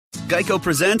Geico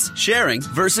presents sharing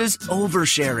versus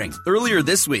oversharing. Earlier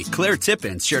this week, Claire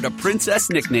Tippins shared a princess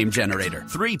nickname generator,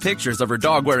 3 pictures of her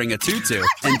dog wearing a tutu,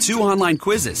 and 2 online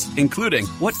quizzes, including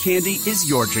what candy is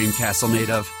your dream castle made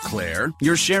of? Claire,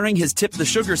 your sharing has tipped the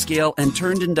sugar scale and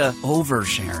turned into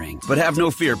oversharing. But have no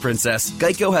fear, princess.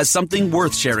 Geico has something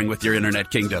worth sharing with your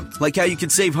internet kingdom, like how you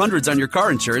could save hundreds on your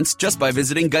car insurance just by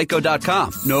visiting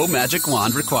geico.com. No magic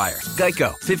wand required.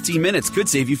 Geico, 15 minutes could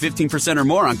save you 15% or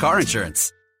more on car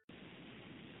insurance.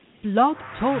 Blog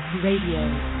Talk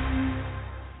Radio.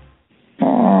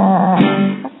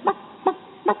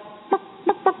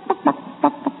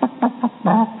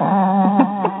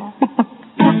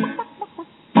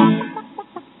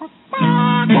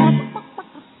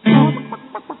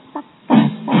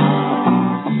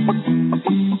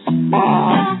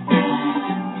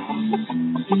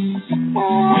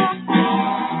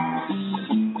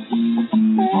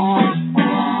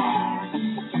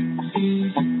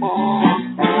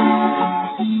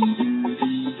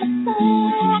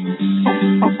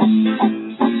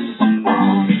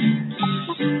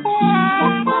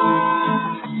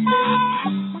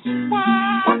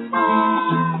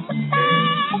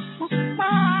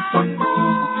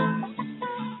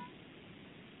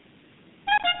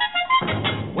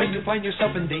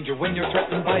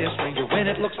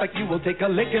 Take a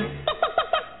licking.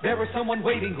 There is someone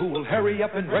waiting who will hurry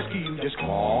up and rescue you. Just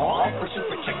call for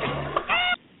Super Chicken.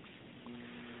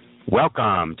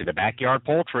 Welcome to the Backyard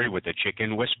Poultry with the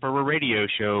Chicken Whisperer radio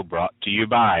show, brought to you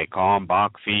by Kalmbach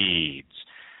Feeds.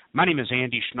 My name is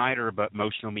Andy Schneider, but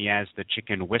most know me as the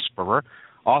Chicken Whisperer,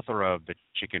 author of the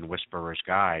Chicken Whisperer's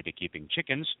Guide to Keeping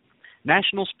Chickens,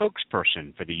 National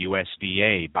Spokesperson for the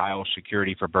USDA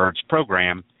Biosecurity for Birds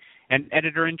program, and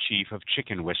editor-in-chief of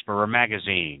Chicken Whisperer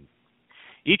magazine.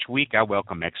 Each week, I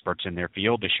welcome experts in their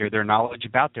field to share their knowledge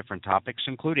about different topics,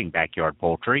 including backyard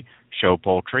poultry, show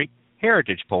poultry,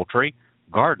 heritage poultry,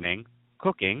 gardening,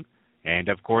 cooking, and,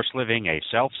 of course, living a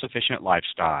self-sufficient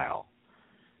lifestyle.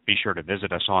 Be sure to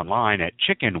visit us online at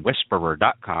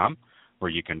chickenwhisperer.com,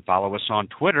 where you can follow us on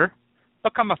Twitter,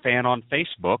 become a fan on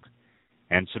Facebook,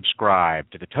 and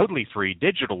subscribe to the totally free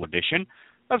digital edition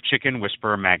of Chicken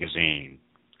Whisperer magazine.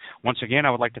 Once again, I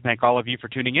would like to thank all of you for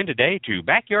tuning in today to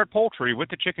Backyard Poultry with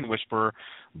the Chicken Whisperer,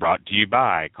 brought to you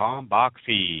by Kalmbach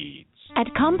Feeds.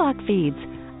 At Kalmbach Feeds,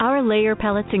 our layer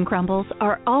pellets and crumbles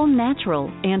are all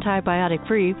natural,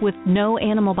 antibiotic-free with no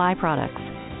animal byproducts.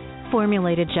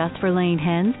 Formulated just for laying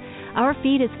hens, our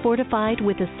feed is fortified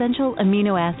with essential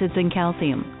amino acids and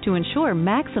calcium to ensure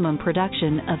maximum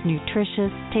production of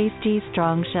nutritious, tasty,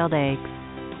 strong-shelled eggs.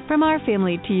 From our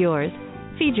family to yours,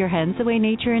 feed your hens the way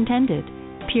nature intended.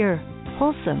 Pure,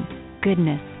 wholesome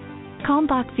goodness.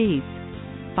 Kalmbach Feeds.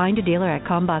 Find a dealer at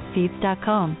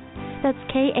KalmbachFeeds.com. That's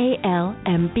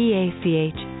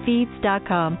KALMBACH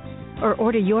Feeds.com. Or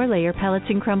order your layer pellets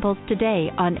and crumbles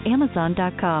today on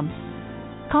Amazon.com.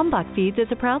 Kalmbach Feeds is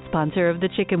a proud sponsor of the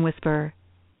Chicken Whisperer.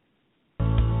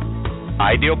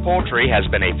 Ideal Poultry has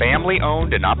been a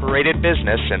family-owned and operated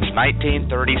business since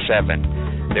 1937.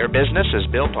 Their business is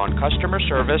built on customer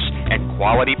service and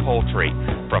quality poultry,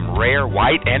 from rare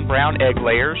white and brown egg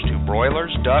layers to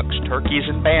broilers, ducks, turkeys,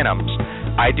 and bantams.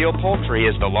 Ideal Poultry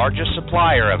is the largest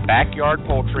supplier of backyard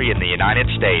poultry in the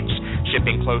United States,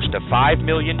 shipping close to 5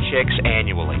 million chicks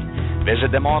annually.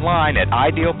 Visit them online at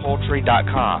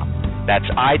idealpoultry.com. That's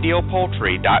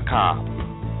idealpoultry.com.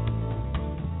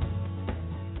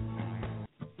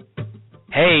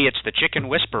 Hey, it's the Chicken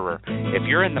Whisperer. If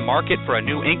you're in the market for a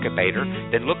new incubator,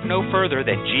 then look no further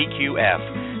than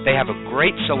GQF. They have a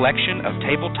great selection of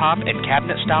tabletop and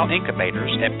cabinet-style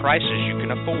incubators at prices you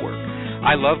can afford.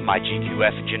 I love my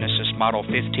GQF Genesis Model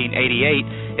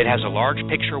 1588. It has a large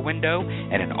picture window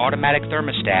and an automatic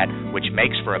thermostat, which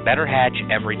makes for a better hatch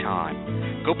every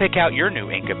time. Go pick out your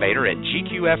new incubator at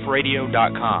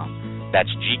gqfradio.com. That's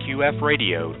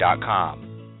gqfradio.com.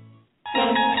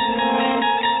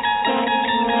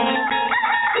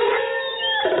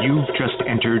 You've just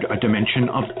entered a dimension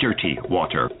of dirty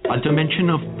water, a dimension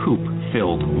of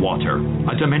poop-filled water,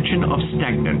 a dimension of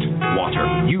stagnant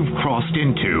water. You've crossed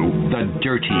into the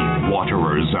dirty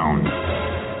waterer zone.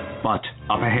 But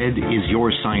up ahead is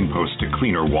your signpost to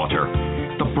cleaner water,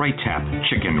 the Bright Tap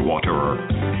Chicken Waterer.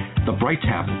 The Bright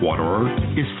Tap Waterer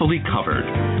is fully covered.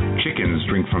 Chickens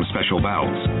drink from special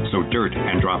valves, so dirt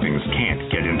and droppings can't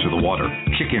get into the water.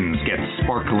 Chickens get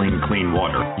sparkling clean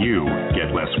water. You get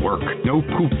less work. No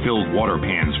poop-filled water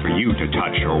pans for you to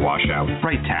touch or wash out.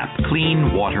 Bright Tap,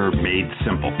 clean water made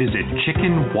simple. Visit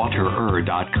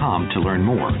chickenwaterer.com to learn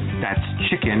more. That's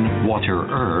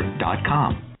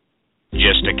chickenwaterer.com.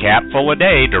 Just a capful a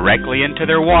day directly into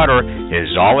their water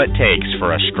is all it takes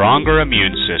for a stronger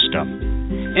immune system.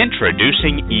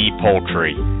 Introducing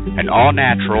ePoultry, an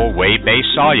all-natural,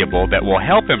 whey-based soluble that will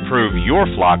help improve your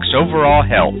flock's overall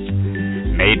health.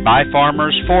 Made by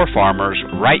farmers for farmers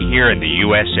right here in the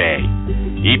USA.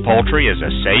 ePoultry is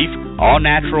a safe,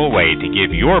 all-natural way to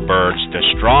give your birds the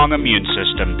strong immune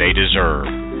system they deserve.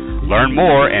 Learn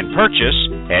more and purchase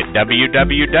at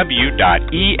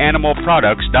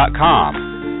www.eAnimalProducts.com.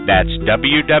 That's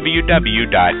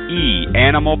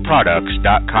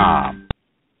www.eAnimalProducts.com.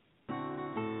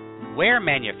 Ware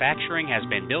Manufacturing has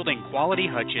been building quality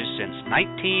hutches since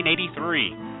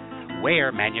 1983.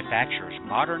 Ware manufactures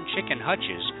modern chicken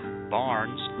hutches,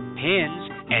 barns, pens,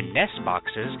 and nest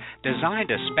boxes designed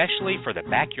especially for the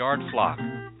backyard flock.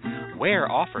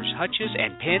 Ware offers hutches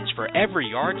and pens for every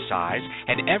yard size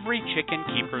and every chicken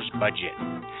keeper's budget.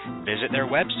 Visit their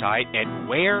website at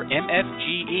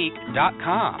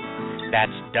waremfginc.com.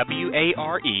 That's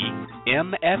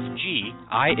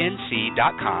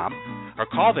WAREMFGINC.com, or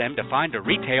call them to find a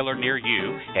retailer near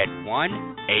you at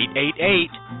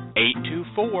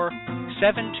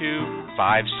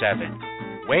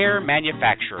 1-888-824-7257. Ware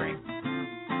Manufacturing.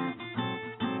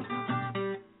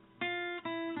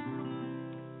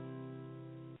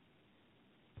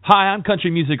 Hi, I'm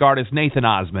country music artist Nathan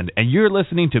Osmond, and you're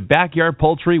listening to Backyard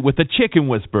Poultry with the Chicken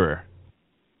Whisperer.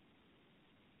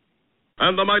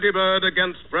 And the mighty bird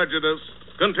against prejudice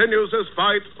continues his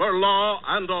fight for law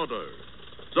and order.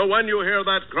 So when you hear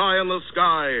that cry in the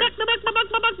sky,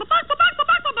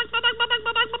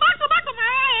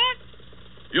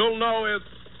 you'll know it's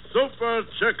Super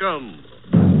Chicken.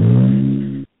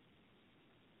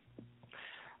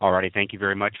 Alrighty, thank you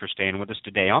very much for staying with us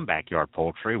today on Backyard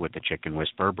Poultry with the Chicken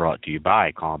Whisperer, brought to you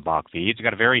by Kalmbach Feeds. We've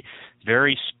got a very,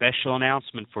 very special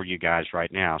announcement for you guys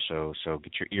right now, so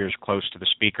get your ears close to the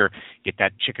speaker, get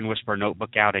that Chicken Whisperer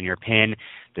notebook out and your pen.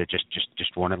 That just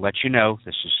want to let you know,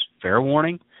 this is fair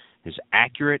warning, as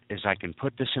accurate as I can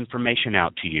put this information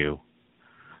out to you.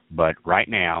 But right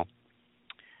now,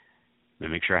 let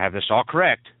me make sure I have this all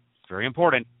correct. It's very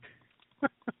important.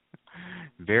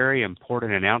 Very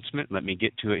important announcement. Let me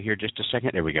get to it here just a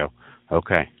second. There we go.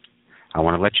 Okay. I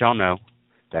want to let y'all know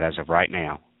that as of right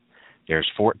now, there's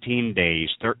 14 days,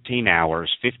 13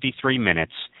 hours, 53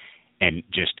 minutes, and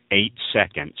just 8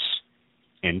 seconds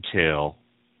until,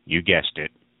 you guessed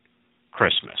it,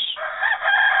 Christmas.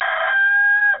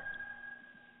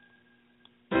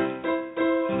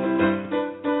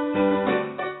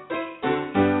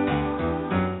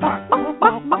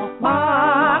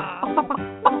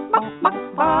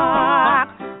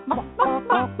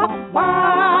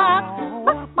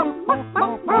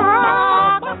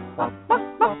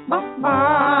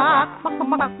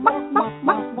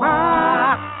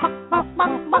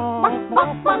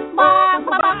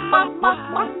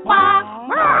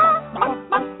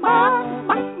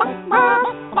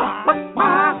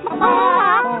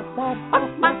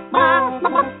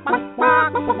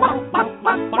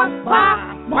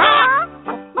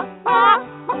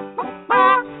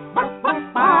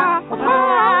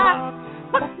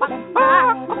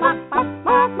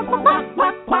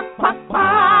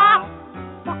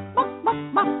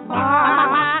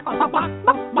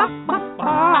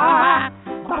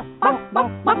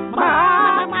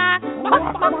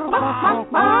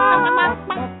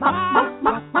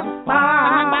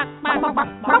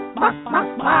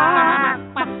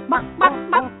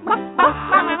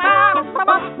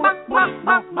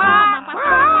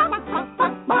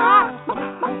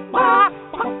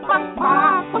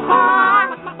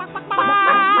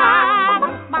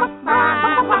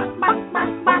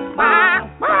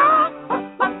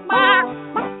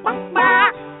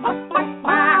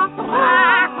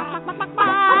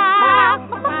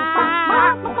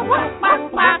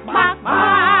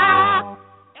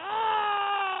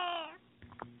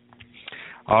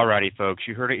 Alrighty, folks,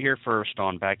 you heard it here first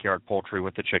on Backyard Poultry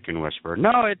with the Chicken Whisperer.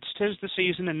 No, it's 'tis the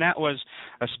season, and that was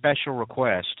a special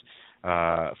request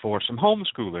for some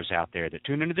homeschoolers out there that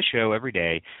tune into the show every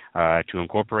day to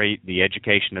incorporate the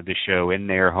education of the show in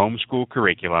their homeschool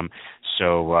curriculum.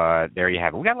 So there you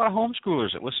have it. We got a lot of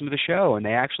homeschoolers that listen to the show, and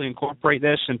they actually incorporate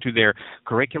this into their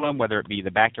curriculum, whether it be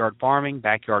the backyard farming,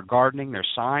 backyard gardening, their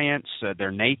science,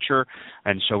 their nature.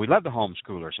 And so we love the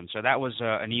homeschoolers. And so that was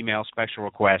an email special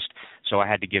request, so I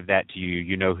had to give that to you.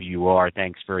 You know who you are.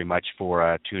 Thanks very much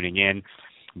for tuning in.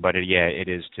 But, it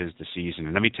is 'tis the season.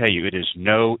 And let me tell you, it is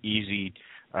no easy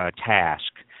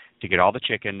task to get all the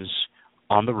chickens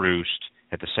on the roost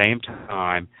at the same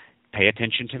time, pay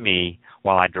attention to me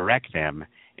while I direct them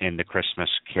in the Christmas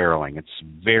caroling. It's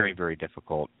very, very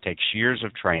difficult. It takes years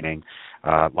of training,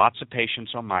 lots of patience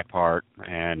on my part,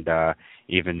 and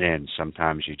even then,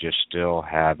 sometimes you just still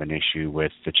have an issue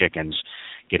with the chickens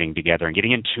getting together and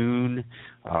getting in tune.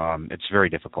 It's very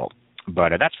difficult.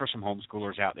 But that's for some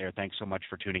homeschoolers out there. Thanks so much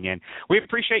for tuning in. We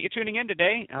appreciate you tuning in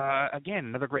today. Again,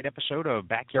 another great episode of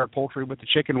Backyard Poultry with the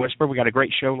Chicken Whisperer. We got a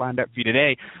great show lined up for you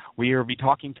today. We will be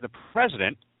talking to the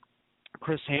president,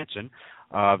 Chris Hansen,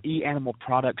 of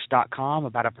eAnimalProducts.com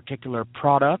about a particular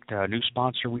product, a new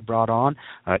sponsor we brought on,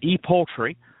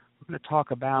 ePoultry. We're going to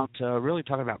talk about, really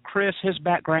talking about Chris, his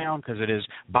background, because it is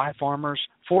by farmers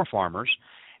for farmers.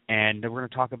 And we're going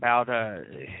to talk about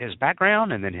his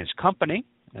background and then his company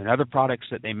and other products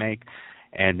that they make,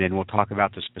 and then we'll talk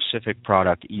about the specific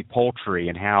product, ePoultry,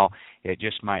 and how it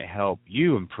just might help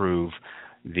you improve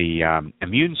the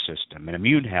immune system and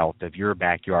immune health of your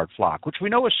backyard flock, which we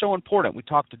know is so important. We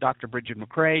talked to Dr. Brigid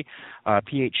McCrea,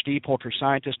 Ph.D., poultry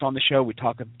scientist on the show. We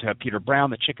talked to Peter Brown,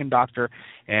 the chicken doctor,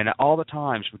 and all the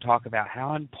times we talk about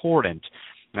how important,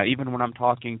 even when I'm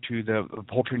talking to the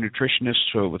poultry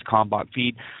nutritionist with Kalmbach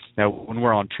Feeds, when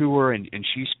we're on tour and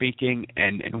she's speaking,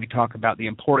 and we talk about the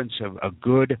importance of a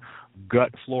good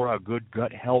gut flora, good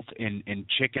gut health in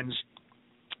chickens,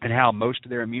 and how most of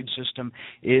their immune system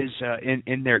is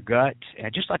in their gut,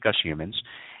 just like us humans.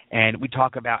 And we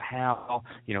talk about how,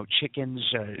 chickens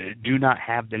do not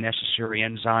have the necessary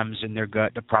enzymes in their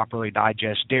gut to properly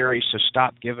digest dairy, so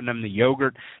stop giving them the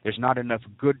yogurt. There's not enough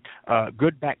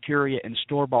good bacteria in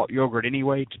store-bought yogurt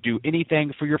anyway to do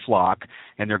anything for your flock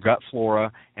and their gut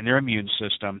flora and their immune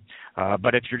system.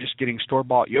 But if you're just getting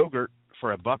store-bought yogurt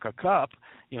for $1 a cup,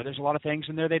 there's a lot of things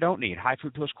in there they don't need. High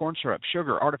fructose corn syrup,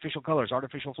 sugar, artificial colors,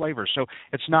 artificial flavors. So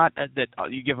it's not that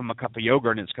you give them a cup of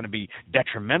yogurt and it's going to be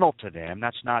detrimental to them.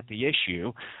 That's not the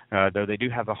issue, though they do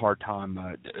have a hard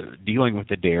time dealing with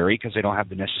the dairy because they don't have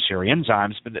the necessary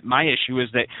enzymes. But my issue is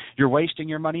that you're wasting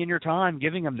your money and your time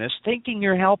giving them this, thinking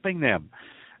you're helping them.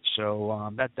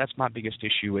 So that's my biggest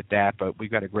issue with that, but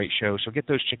we've got a great show. So get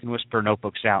those Chicken Whisperer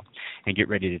notebooks out and get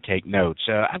ready to take notes.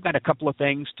 I've got a couple of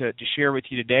things to share with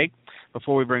you today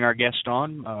before we bring our guest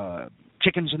on.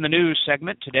 Chickens in the News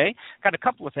segment today. Got a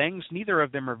couple of things. Neither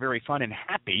of them are very fun and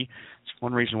happy. It's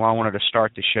one reason why I wanted to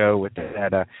start the show with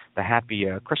the happy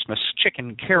Christmas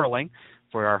chicken caroling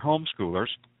for our homeschoolers.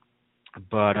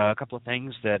 But a couple of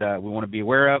things that we want to be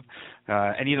aware of,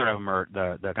 and either of them are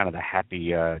the kind of the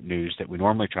happy news that we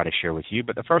normally try to share with you.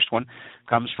 But the first one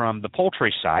comes from the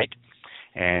poultry site,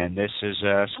 and this is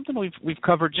something we've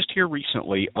covered just here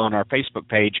recently on our Facebook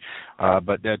page.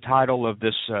 But the title of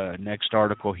this next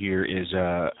article here is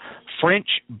French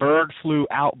bird flu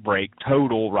outbreak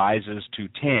total rises to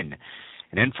 10.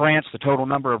 And in France, the total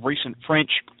number of recent French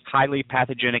highly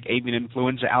pathogenic avian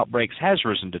influenza outbreaks has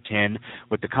risen to 10,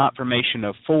 with the confirmation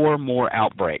of 4 more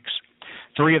outbreaks.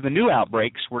 3 of the new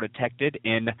outbreaks were detected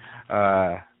in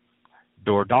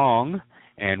Dordogne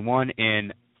and 1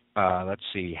 in,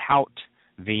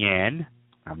 Haute-Vienne.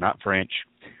 I'm not French.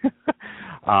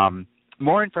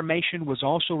 More information was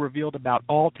also revealed about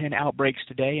all 10 outbreaks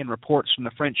today in reports from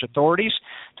the French authorities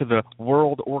to the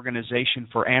World Organization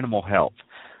for Animal Health.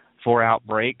 4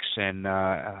 outbreaks in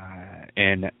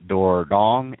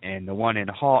Dordogne and the one in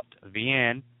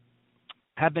Haute-Vienne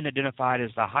have been identified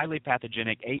as the highly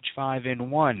pathogenic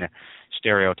H5N1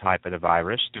 stereotype of the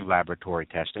virus through laboratory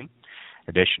testing.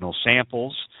 Additional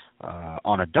samples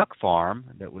on a duck farm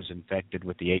that was infected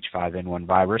with the H5N1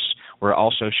 virus were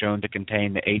also shown to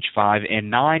contain the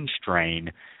H5N9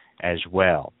 strain as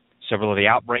well. Several of the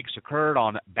outbreaks occurred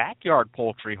on backyard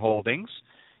poultry holdings,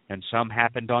 and some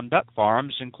happened on duck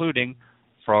farms, including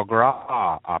foie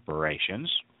gras operations.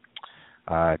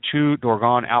 2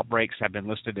 Dordogne outbreaks have been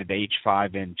listed at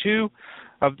H5N2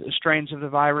 of the strains of the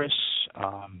virus.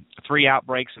 3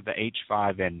 outbreaks of the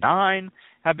H5N9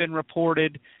 have been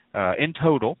reported. In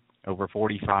total, over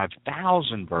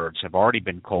 45,000 birds have already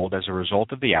been culled as a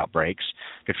result of the outbreaks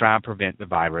to try and prevent the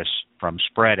virus from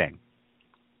spreading.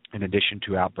 In addition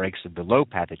to outbreaks of the low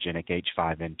pathogenic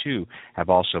H5N2 have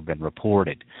also been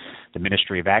reported. The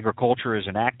Ministry of Agriculture is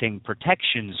enacting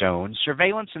protection zones,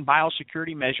 surveillance, and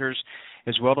biosecurity measures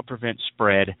as well to prevent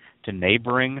spread to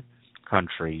neighboring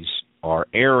countries or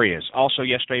areas. Also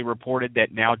yesterday reported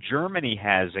that now Germany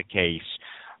has a case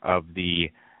of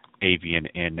the avian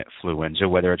influenza.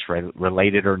 Whether it's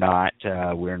related or not,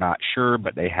 we're not sure,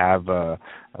 but they have,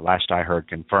 last I heard,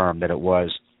 confirmed that it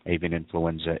was avian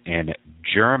influenza in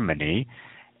Germany.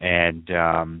 And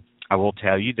I will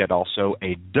tell you that also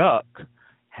a duck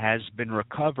has been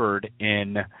recovered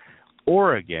in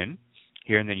Oregon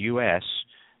here in the U.S.,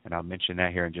 and I'll mention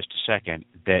that here in just a second,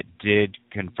 that did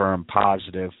confirm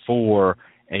positive for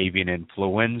avian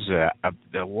influenza.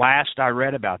 The last I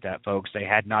read about that, folks, they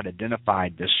had not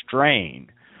identified the strain,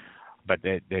 but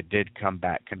they did come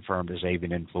back confirmed as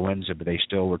avian influenza, but they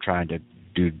still were trying to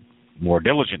do more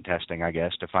diligent testing, I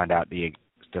guess, to find out the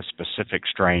specific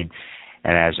strain.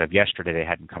 And as of yesterday, they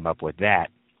hadn't come up with that.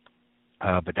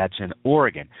 But that's in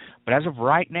Oregon. But as of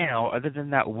right now, other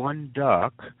than that one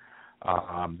duck,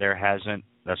 there hasn't,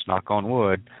 let's knock on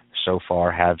wood, so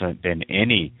far hasn't been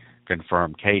any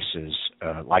confirmed cases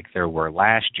like there were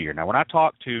last year. Now, when I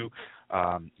talked to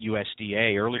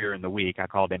USDA earlier in the week, I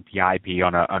called MPIP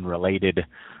on an unrelated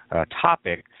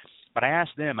topic, but I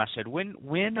asked them, I said,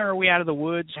 when are we out of the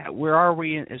woods? Where are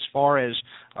we as far as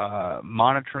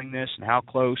monitoring this, and how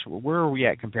close? Where are we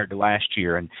at compared to last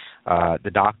year? And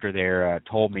the doctor there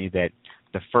told me that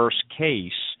the first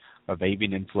case of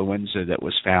avian influenza that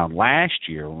was found last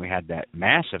year when we had that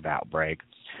massive outbreak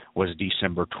was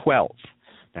December 12th.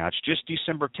 Now, it's just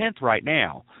December 10th right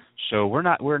now, so we're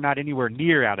not anywhere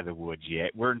near out of the woods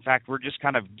yet. We're just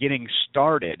kind of getting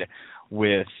started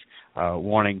with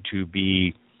wanting to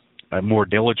be more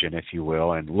diligent, if you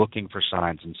will, and looking for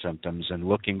signs and symptoms, and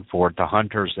looking for the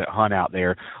hunters that hunt out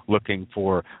there, looking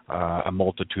for a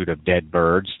multitude of dead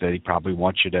birds. They probably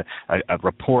want you to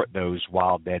report those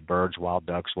wild dead birds, wild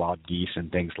ducks, wild geese, and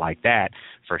things like that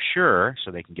for sure,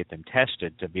 so they can get them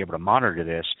tested to be able to monitor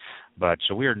this. But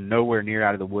so we are nowhere near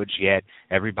out of the woods yet.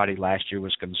 Everybody last year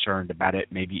was concerned about it,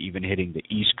 maybe even hitting the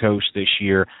East Coast this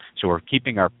year. So we're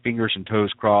keeping our fingers and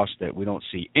toes crossed that we don't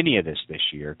see any of this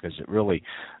year, because it really,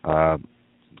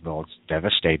 it's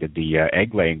devastated the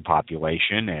egg-laying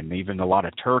population and even a lot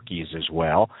of turkeys as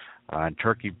well, and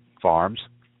turkey farms.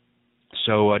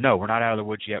 So, no, we're not out of the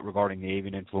woods yet regarding the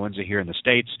avian influenza here in the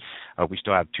States. We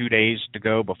still have 2 days to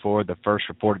go before the first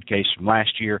reported case from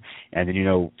last year. And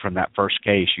then, from that first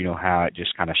case, how it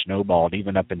just kind of snowballed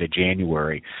even up into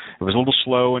January. It was a little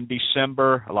slow in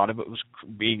December. A lot of it was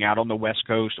being out on the West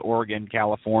Coast, Oregon,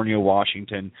 California,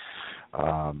 Washington.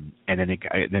 And then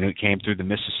it came through the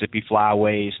Mississippi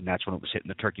flyways, and that's when it was hitting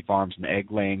the turkey farms and the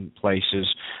egg-laying places,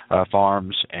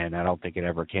 farms, and I don't think it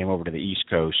ever came over to the East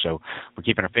Coast. So we're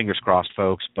keeping our fingers crossed,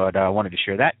 folks, but I wanted to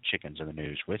share that chickens in the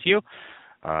news with you.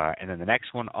 And then the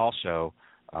next one also,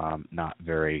 not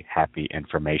very happy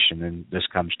information, and this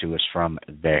comes to us from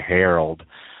the Herald,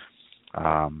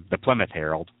 the Plymouth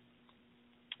Herald.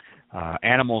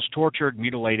 Animals tortured,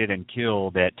 mutilated, and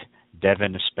killed at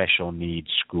Devon Special Needs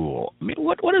School. I mean,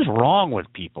 what is wrong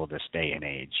with people this day and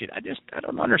age? I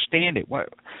don't understand it.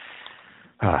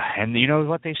 And you know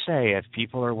what they say, if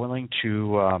people are willing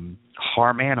to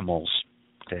harm animals,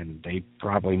 then they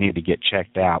probably need to get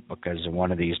checked out, because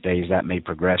one of these days that may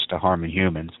progress to harming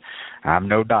humans. I'm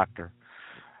no doctor.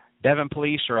 Devon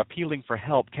police are appealing for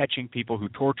help catching people who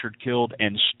tortured, killed,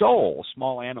 and stole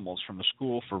small animals from a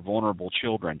school for vulnerable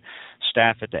children.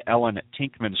 Staff at the Ellen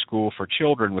Tinkman School for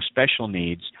Children with Special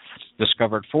Needs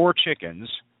discovered 4 chickens,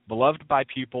 beloved by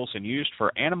pupils and used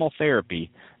for animal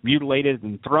therapy, mutilated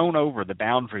and thrown over the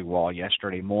boundary wall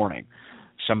yesterday morning.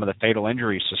 Some of the fatal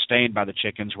injuries sustained by the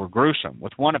chickens were gruesome,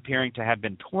 with one appearing to have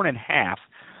been torn in half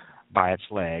by its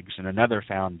legs and another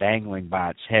found dangling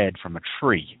by its head from a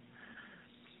tree.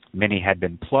 Many had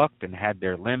been plucked and had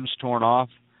their limbs torn off.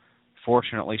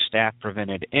 Fortunately, staff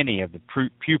prevented any of the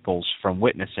pupils from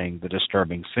witnessing the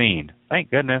disturbing scene. Thank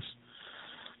goodness.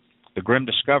 The grim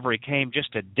discovery came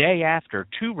just a day after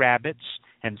 2 rabbits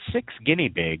and 6 guinea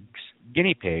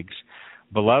pigs,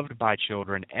 beloved by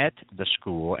children at the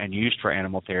school and used for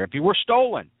animal therapy, were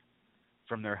stolen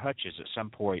from their hutches at some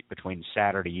point between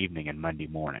Saturday evening and Monday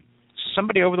morning.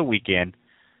 Somebody over the weekend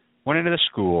went into the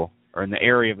school, or in the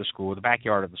area of the school, the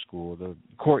backyard of the school, the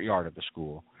courtyard of the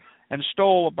school, and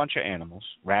stole a bunch of animals,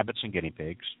 rabbits and guinea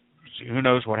pigs. Who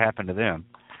knows what happened to them?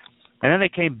 And then they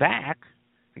came back.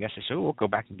 I guess they said, we'll go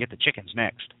back and get the chickens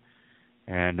next.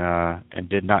 And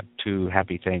did not too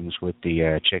happy things with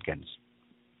the chickens.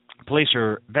 Police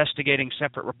are investigating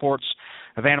separate reports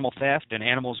of animal theft and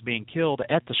animals being killed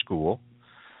at the school.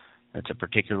 It's a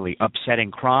particularly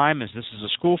upsetting crime, as this is a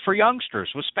school for youngsters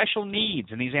with special needs,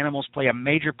 and these animals play a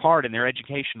major part in their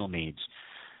educational needs.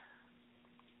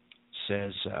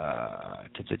 It says,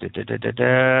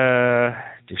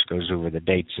 just goes over the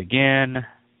dates again.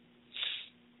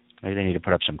 Maybe they need to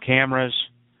put up some cameras.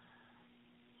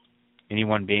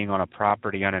 Anyone being on a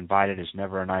property uninvited is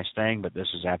never a nice thing, but this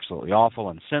is absolutely awful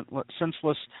and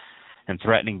senseless and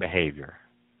threatening behavior.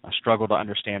 I struggle to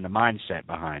understand the mindset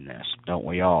behind this. Don't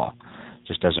we all? It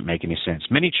just doesn't make any sense.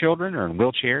 Many children are in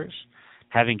wheelchairs.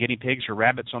 Having guinea pigs or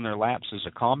rabbits on their laps is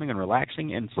a calming and relaxing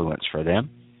influence for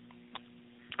them.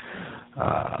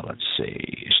 Let's see.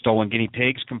 Stolen guinea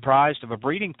pigs comprised of a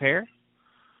breeding pair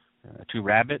 2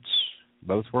 rabbits.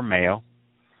 Both were male.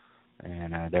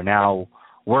 And they're now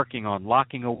working on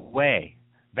locking away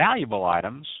valuable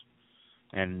items,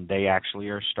 and they actually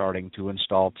are starting to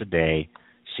install today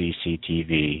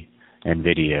CCTV and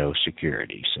video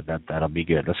security. So that'll be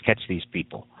good. Let's catch these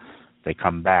people. If they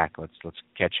come back, let's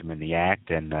catch them in the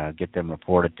act and get them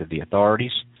reported to the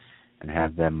authorities and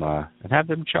have them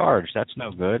charged. That's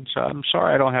no good. So I'm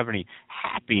sorry I don't have any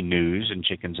happy news and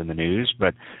chickens in the news,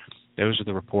 but those are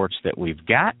the reports that we've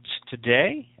got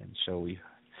today, and so we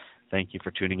thank you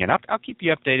for tuning in. I'll keep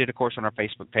you updated, of course, on our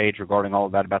Facebook page regarding all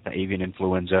of that about the avian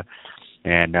influenza.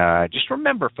 And just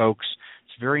remember, folks,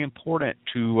 it's very important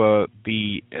to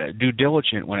be due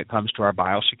diligent when it comes to our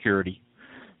biosecurity.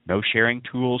 No sharing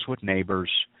tools with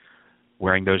neighbors,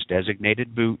 wearing those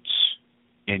designated boots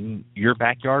in your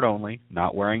backyard only,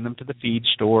 not wearing them to the feed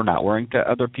store, not wearing to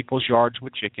other people's yards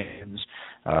with chickens.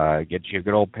 Get you a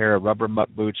good old pair of rubber muck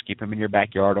boots, keep them in your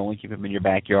backyard, only keep them in your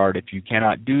backyard. If you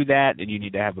cannot do that, then you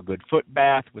need to have a good foot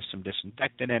bath with some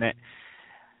disinfectant in it.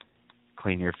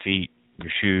 Clean your feet,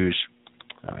 your shoes,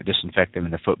 disinfect them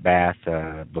in the foot bath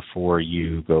before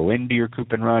you go into your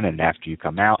coop and run, and after you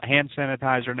come out. Hand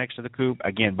sanitizer next to the coop,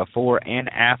 again, before and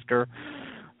after.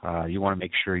 You want to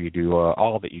make sure you do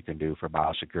all that you can do for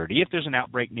biosecurity. If there's an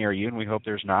outbreak near you, and we hope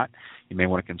there's not, you may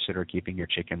want to consider keeping your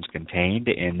chickens contained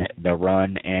in the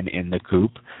run and in the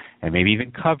coop, and maybe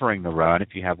even covering the run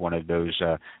if you have one of those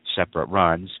separate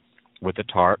runs with a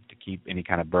tarp to keep any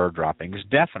kind of bird droppings.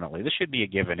 Definitely, this should be a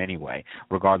given anyway,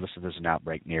 regardless if there's an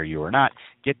outbreak near you or not.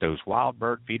 Get those wild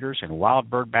bird feeders and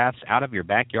wild bird baths out of your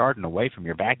backyard and away from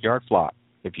your backyard flock.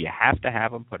 If you have to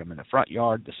have them, put them in the front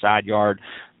yard, the side yard,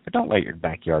 but don't let your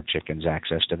backyard chickens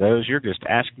access to those. You're just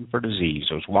asking for disease.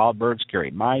 Those wild birds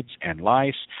carry mites and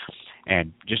lice.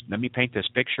 And just let me paint this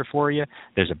picture for you.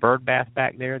 There's a bird bath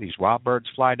back there. These wild birds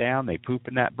fly down. They poop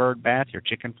in that bird bath. Your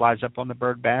chicken flies up on the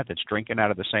bird bath. It's drinking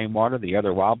out of the same water the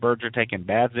other wild birds are taking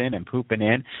baths in and pooping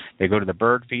in. They go to the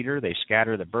bird feeder. They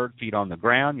scatter the bird feed on the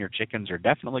ground. Your chickens are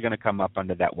definitely going to come up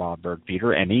under that wild bird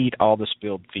feeder and eat all the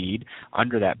spilled feed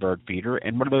under that bird feeder.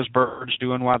 And what are those birds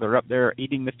doing while they're up there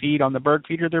eating the feed on the bird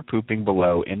feeder? They're pooping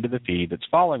below into the feed that's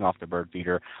falling off the bird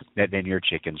feeder that then your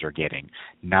chickens are getting.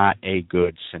 Not a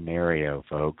good scenario,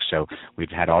 folks. So we've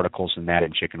had articles in that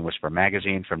in Chicken Whisperer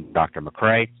magazine from Dr.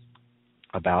 McCrea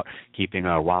about keeping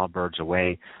wild birds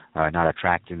away, not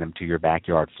attracting them to your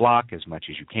backyard flock as much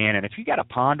as you can. And if you got a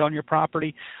pond on your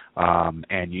property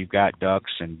and you've got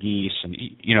ducks and geese, and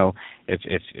you know,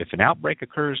 if an outbreak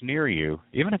occurs near you,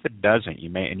 even if it doesn't, you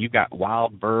may, and you've got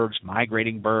wild birds,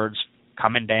 migrating birds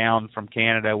coming down from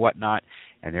Canada, whatnot,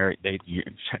 and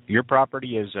your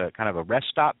property is kind of a rest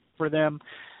stop for them.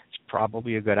 It's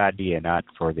probably a good idea, not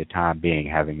for the time being,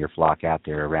 having your flock out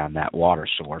there around that water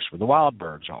source where the wild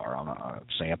birds are, on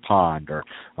say a pond or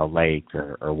a lake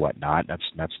or whatnot.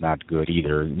 That's not good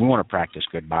either. We want to practice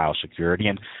good biosecurity,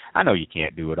 and I know you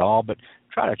can't do it all, but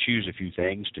try to choose a few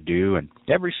things to do, and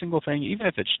every single thing, even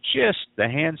if it's just the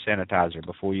hand sanitizer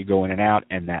before you go in and out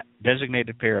and that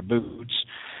designated pair of boots,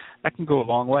 that can go a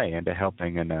long way into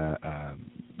helping and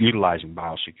utilizing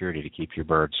biosecurity to keep your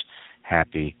birds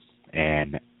happy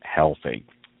and healthy.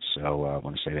 So I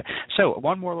want to say that. So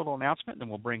one more little announcement, then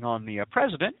we'll bring on the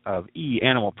president of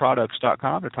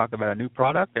eAnimalProducts.com to talk about a new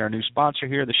product. They're a new sponsor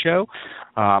here of the show.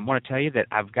 I want to tell you that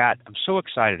I'm so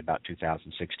excited about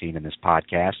 2016 in this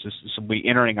podcast. This will be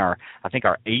entering our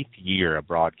 8th year of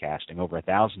broadcasting, over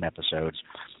 1,000 episodes.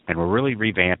 And we're really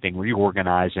revamping,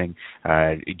 reorganizing,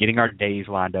 getting our days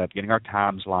lined up, getting our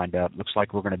times lined up. Looks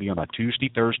like we're going to be on a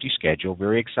Tuesday-Thursday schedule.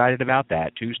 Very excited about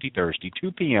that. Tuesday-Thursday,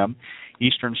 2 p.m.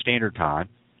 Eastern Standard Time.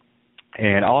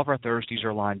 And all of our Thursdays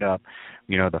are lined up.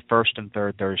 You know, the first and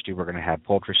third Thursday, we're going to have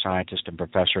poultry scientist and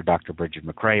professor Dr. Brigid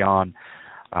McCrea on.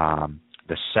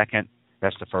 The second,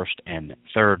 that's the first and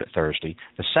third Thursday.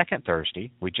 The second Thursday,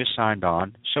 we just signed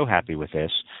on. So happy with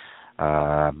this.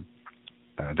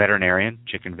 Veterinarian,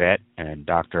 chicken vet, and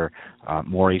Dr.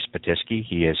 Maurice Pitesky.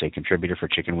 He is a contributor for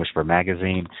Chicken Whisperer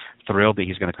magazine. Thrilled that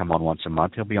he's going to come on once a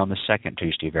month. He'll be on the second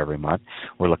Tuesday of every month.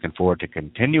 We're looking forward to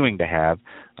continuing to have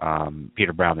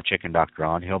Peter Brown, the chicken doctor,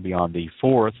 on. He'll be on the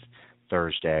fourth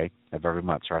Thursday of every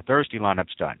month. So our Thursday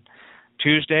lineup's done.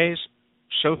 Tuesdays,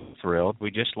 so thrilled. We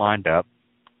just lined up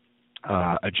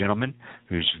a gentleman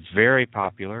who's very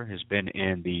popular, has been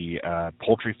in the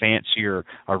poultry fancier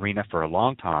arena for a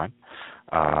long time.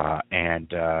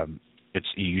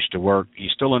 He used to work,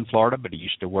 he's still in Florida, but he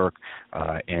used to work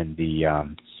in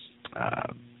the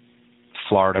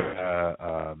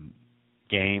Florida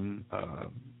game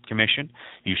Commission.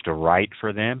 He used to write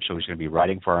for them, so he's going to be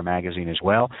writing for our magazine as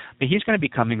well. But he's going to be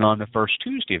coming on the first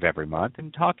Tuesday of every month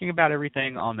and talking about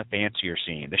everything on the fancier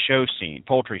scene, the show scene,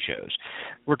 poultry shows.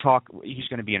 He's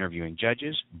going to be interviewing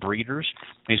judges, breeders.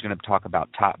 He's going to talk about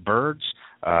top birds,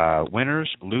 winners,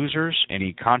 losers,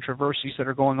 any controversies that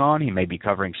are going on. He may be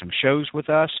covering some shows with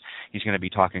us. He's going to be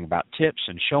talking about tips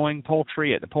and showing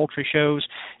poultry at the poultry shows.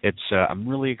 I'm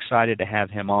really excited to have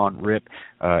him on, Rip.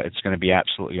 It's going to be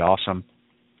absolutely awesome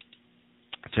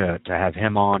to have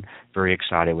him on. Very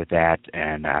excited with that,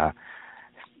 and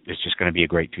it's just going to be a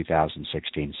great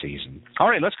 2016 season. All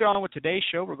right, let's get on with today's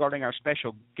show regarding our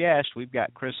special guest. We've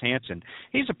got Chris Hansen.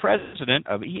 He's the president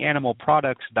of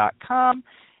eAnimalProducts.com.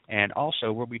 And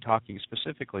also, we'll be talking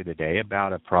specifically today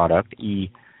about a product,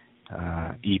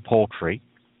 ePoultry,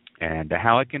 and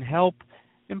how it can help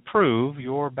improve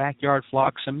your backyard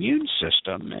flock's immune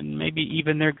system and maybe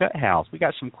even their gut health. We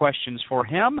got some questions for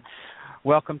him.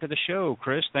 Welcome to the show,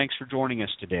 Chris. Thanks for joining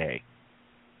us today.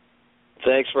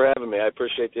 Thanks for having me. I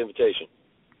appreciate the invitation.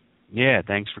 Yeah,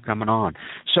 thanks for coming on.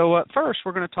 So first,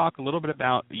 we're going to talk a little bit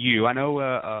about you. I know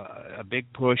a big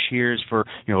push here is for,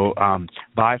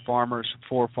 by farmers,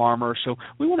 for farmers. So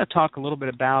we want to talk a little bit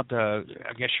about,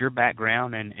 I guess, your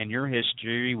background and your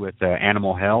history with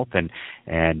animal health and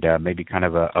maybe kind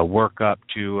of a workup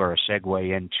to or a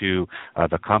segue into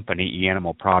the company,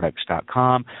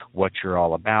 eAnimalProducts.com, what you're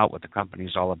all about, what the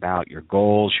company's all about, your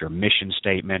goals, your mission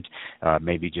statement,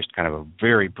 maybe just kind of a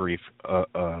very brief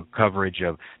coverage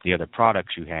of the other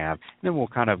products you have, and then we'll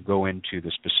kind of go into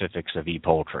the specifics of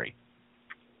ePoultry.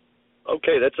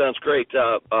 Okay, that sounds great.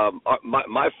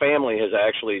 My family has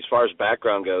actually, as far as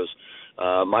background goes,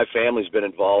 my family's been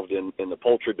involved in the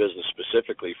poultry business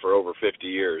specifically for over 50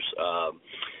 years.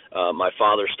 My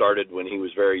father started when he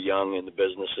was very young in the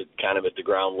business at the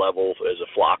ground level as a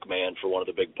flock man for one of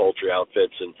the big poultry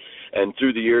outfits, and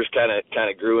through the years kind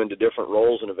of grew into different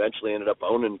roles and eventually ended up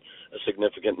owning a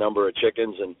significant number of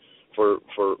chickens. And for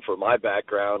my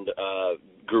background,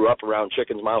 grew up around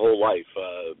chickens my whole life.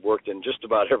 Worked in just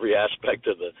about every aspect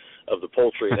of the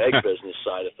poultry and egg business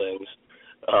side of things.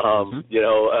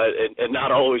 And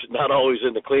not always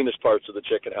in the cleanest parts of the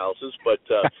chicken houses, but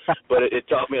it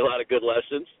taught me a lot of good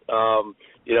lessons.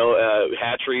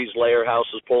 Hatcheries, layer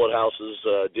houses, pullet houses,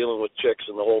 dealing with chicks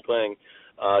and the whole thing.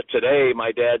 Today,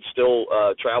 my dad still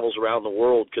travels around the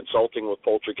world consulting with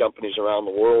poultry companies around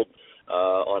the world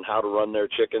on how to run their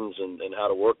chickens and how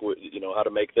to work with, how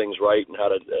to make things right and how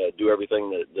to do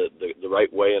everything the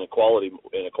right way in a quality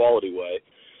way.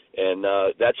 And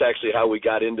that's actually how we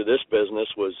got into this business.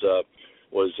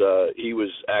 He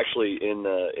was actually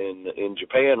in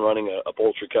Japan running a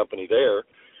poultry company there,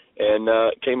 and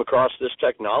came across this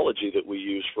technology that we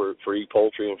use for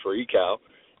ePoultry and for eCow,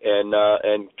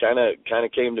 and kind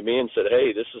of came to me and said,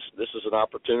 hey, this is an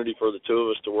opportunity for the two of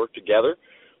us to work together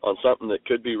on something that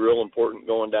could be real important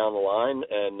going down the line,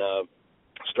 and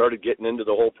started getting into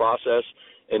the whole process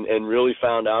and really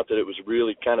found out that it was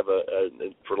really kind of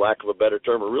for lack of a better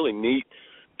term, a really neat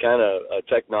kind of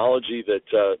technology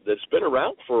that's been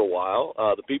around for a while.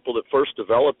 The people that first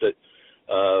developed it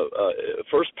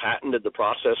first patented the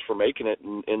process for making it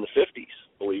in the 50s,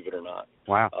 believe it or not.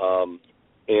 Wow.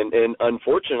 And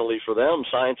unfortunately for them,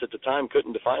 science at the time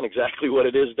couldn't define exactly what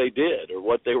it is they did or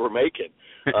what they were making.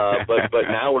 But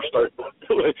now we're starting,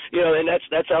 and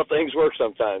that's how things work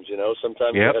sometimes,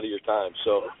 sometimes yep. ahead of your time.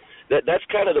 So that's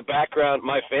kind of the background,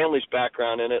 my family's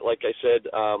background in it. Like I said,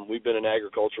 we've been in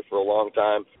agriculture for a long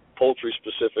time, poultry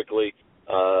specifically.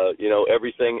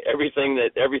 Everything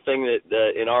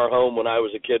that in our home when I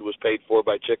was a kid was paid for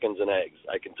by chickens and eggs.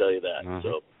 I can tell you that.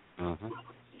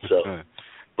 So.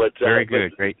 But very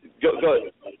good, great. Go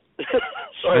ahead.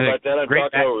 Sorry about that. I'm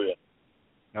talking over you.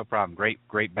 No problem.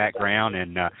 Great background,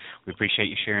 and we appreciate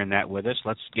you sharing that with us.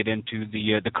 Let's get into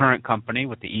the current company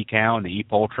with the eCow and the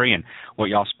ePoultry and what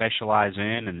y'all specialize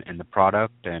in and the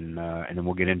product, and then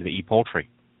we'll get into the ePoultry.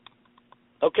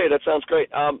 Okay, that sounds great.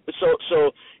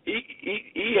 So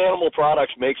eAnimal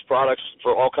Products makes products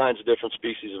for all kinds of different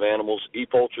species of animals.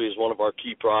 ePoultry is one of our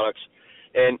key products,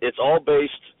 and it's all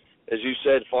based, as you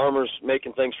said, farmers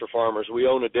making things for farmers. We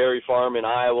own a dairy farm in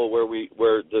Iowa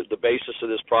where the basis of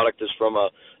this product is from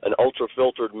an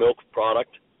ultra-filtered milk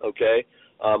product, okay?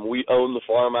 We own the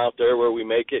farm out there where we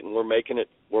make it, and we're making it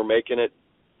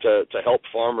to help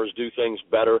farmers do things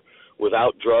better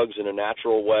without drugs in a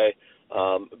natural way.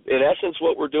 In essence,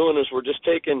 what we're doing is we're just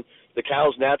taking the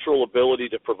cow's natural ability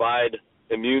to provide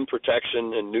immune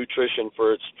protection and nutrition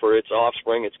for its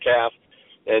offspring, its calf,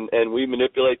 and we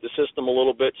manipulate the system a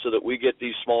little bit so that we get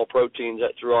these small proteins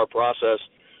through our process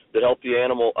that help the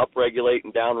animal upregulate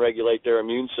and downregulate their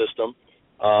immune system.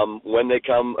 when they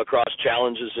come across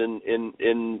challenges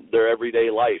in their everyday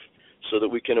life, so that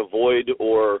we can avoid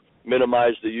or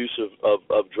minimize the use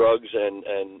of drugs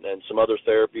and some other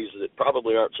therapies that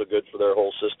probably aren't so good for their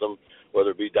whole system,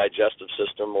 whether it be digestive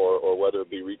system or whether it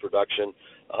be reproduction.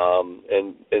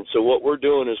 And so what we're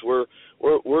doing is we're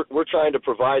trying to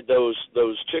provide those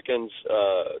chickens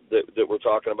that we're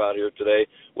talking about here today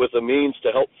with a means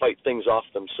to help fight things off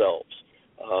themselves.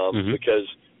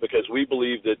 Because we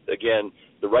believe that, again,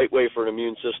 the right way for an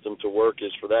immune system to work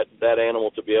is for that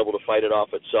animal to be able to fight it off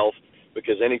itself,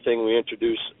 because anything we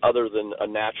introduce other than a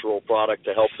natural product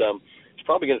to help them, it's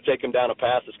probably going to take them down a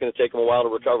path that's going to take them a while to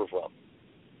recover from.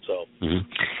 So,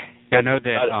 yeah, I know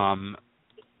that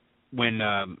when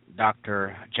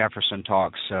Dr. Jefferson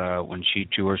talks, when she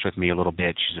tours with me a little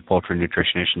bit, she's a poultry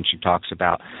nutritionist, and she talks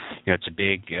about, it's a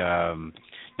big,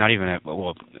 not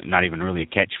even really a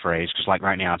catchphrase, because like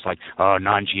right now it's like,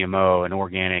 non-GMO and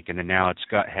organic, and then now it's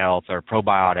gut health or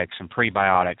probiotics and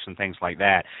prebiotics and things like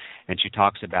that. And she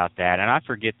talks about that, and I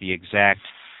forget the exact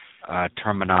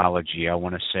terminology. I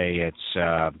want to say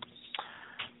it's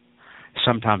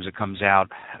sometimes it comes out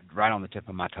right on the tip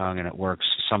of my tongue, and it works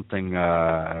something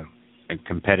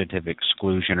competitive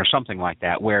exclusion or something like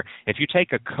that, where if you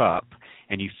take a cup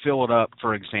and you fill it up,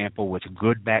 for example, with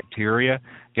good bacteria,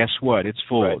 guess what? It's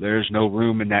full. Right. There's no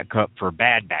room in that cup for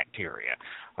bad bacteria.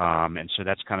 And so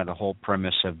that's kind of the whole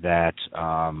premise of that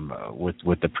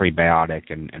with the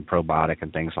prebiotic and probiotic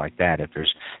and things like that.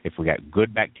 If we got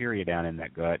good bacteria down in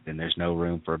that gut, then there's no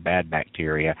room for bad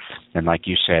bacteria. And like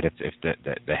you said, if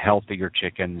the healthier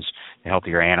chickens, the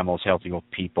healthier animals, healthier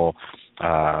people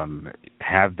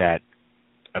have that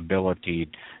ability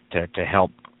to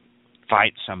help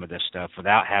fight some of this stuff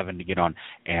without having to get on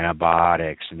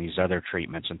antibiotics and these other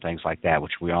treatments and things like that,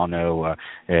 which we all know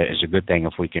is a good thing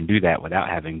if we can do that without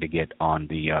having to get on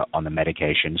the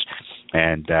medications.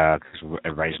 And because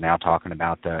everybody's now talking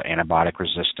about the antibiotic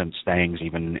resistance things,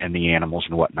 even in the animals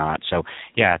and whatnot. So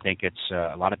yeah, I think it's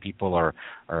a lot of people are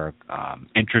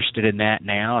interested in that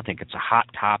now. I think it's a hot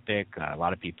topic. A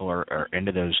lot of people are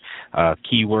into those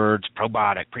keywords: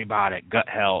 probiotic, prebiotic, gut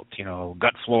health,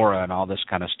 gut flora, and all this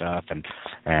kind of stuff. And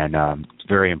it's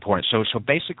very important. So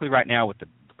basically, right now with the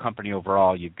company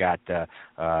overall, you've got the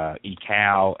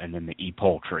eCow and then the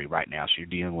ePoultry right now. So you're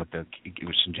dealing with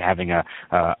having a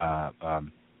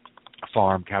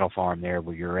cattle farm there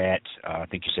where you're at. I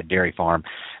think you said dairy farm.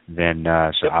 Then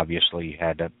so obviously you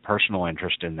had a personal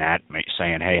interest in that,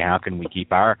 saying, hey, how can we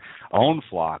keep our own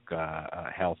flock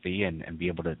healthy and be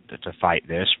able to fight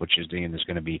this, which is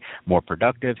going to be more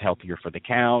productive, healthier for the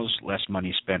cows, less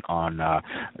money spent on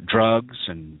drugs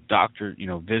and doctor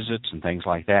visits and things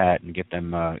like that, and get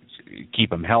them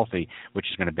keep them healthy, which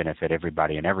is going to benefit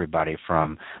everybody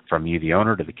from you, the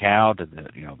owner, to the cow, to the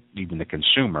even the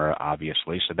consumer,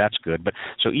 obviously. So that's good. But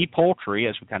so ePoultry,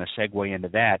 as we kind of segue into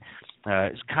that,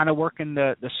 is kind of working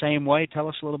the same way. Tell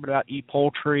us a little bit about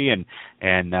ePoultry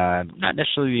and not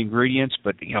necessarily the ingredients,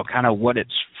 but kind of what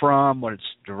it's from, what it's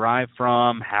derived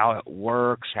from, how it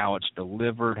works, how it's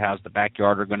delivered, how's the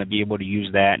backyard are going to be able to use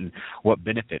that, and what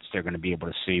benefits they're going to be able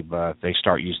to see if they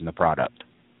start using the product.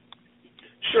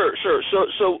 Sure.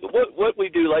 So what we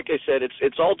do, like I said,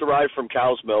 it's all derived from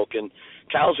cow's milk, and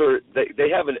cows they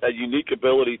have a unique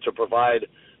ability to provide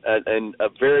a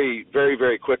very, very,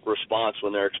 very quick response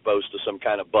when they're exposed to some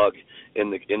kind of bug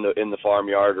in the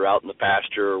farmyard or out in the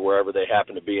pasture or wherever they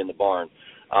happen to be in the barn.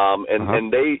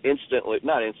 And they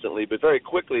not instantly, but very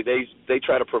quickly they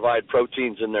try to provide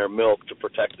proteins in their milk to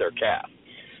protect their calf.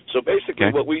 So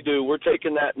basically, what we do, we're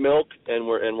taking that milk and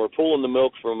we're pulling the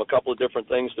milk from a couple of different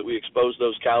things that we expose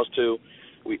those cows to.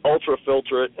 We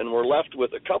ultrafilter it, and we're left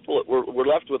with a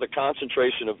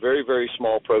concentration of very, very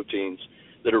small proteins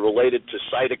that are related to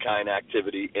cytokine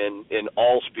activity in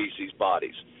all species'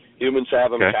 bodies. Humans have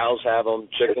them, cows have them,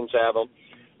 chickens have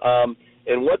them.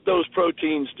 And what those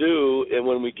proteins do, and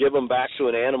when we give them back to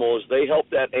an animal, is they help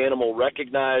that animal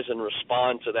recognize and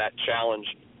respond to that challenge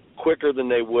quicker than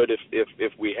they would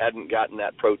if we hadn't gotten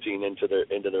that protein into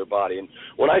their body. And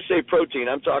when I say protein,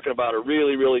 I'm talking about a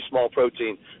really, really small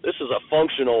protein. This is a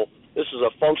functional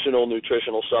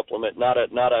nutritional supplement.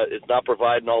 It's not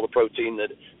providing all the protein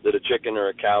that a chicken or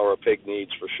a cow or a pig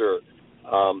needs, for sure.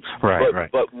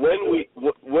 Right. But when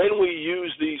we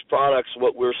use these products,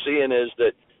 what we're seeing is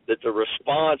that the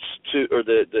response to, or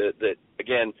the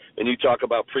again, and you talk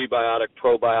about prebiotic,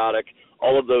 probiotic,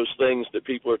 all of those things that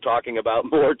people are talking about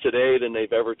more today than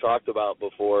they've ever talked about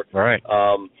before. Right.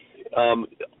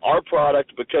 Our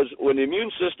product, because when the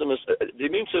immune system is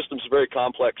a very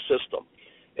complex system,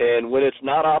 and when it's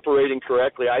not operating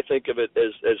correctly, I think of it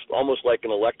as almost like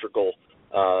an electrical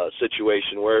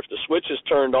situation where if the switch is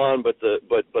turned on but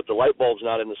the light bulb's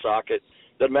not in the socket,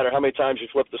 doesn't matter how many times you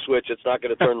flip the switch, it's not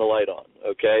going to turn the light on,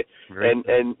 okay? Right.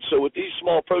 And so what these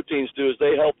small proteins do is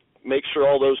they help make sure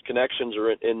all those connections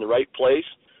are in the right place,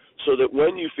 so that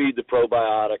when you feed the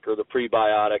probiotic or the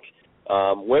prebiotic,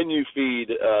 when you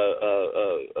feed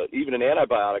even an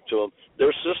antibiotic to them,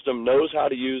 their system knows how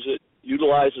to use it,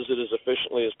 utilizes it as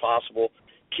efficiently as possible,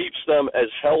 keeps them as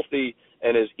healthy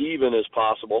and as even as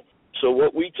possible. So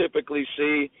what we typically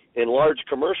see in large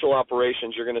commercial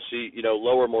operations, you're going to see,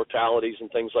 lower mortalities and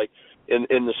things like in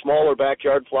the smaller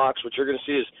backyard flocks. What you're going to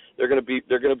see is they're going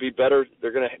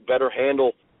to better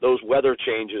handle those weather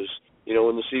changes.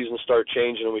 When the seasons start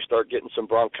changing and we start getting some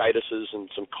bronchitises and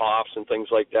some coughs and things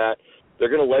like that, they're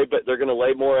going to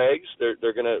lay more eggs.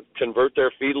 They're going to convert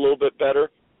their feed a little bit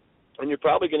better, and you're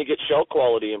probably going to get shell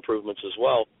quality improvements as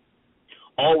well,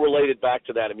 all related back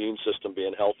to that immune system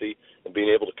being healthy and being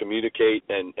able to communicate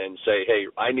and say, hey,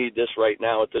 I need this right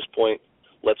now at this point.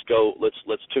 Let's go.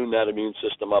 Let's tune that immune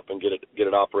system up and get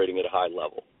it operating at a high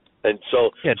level. And so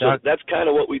that's kind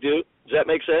of what we do. Does that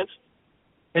make sense?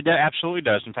 It absolutely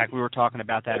does. In fact, we were talking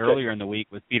about that earlier in the week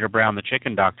with Peter Brown, the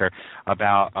chicken doctor,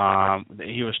 about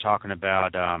he was talking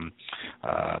about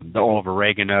the oil of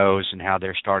oreganos and how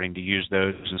they're starting to use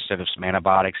those instead of some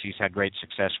antibiotics. He's had great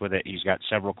success with it. He's got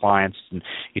several clients, and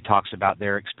he talks about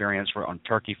their experience on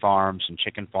turkey farms and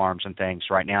chicken farms and things.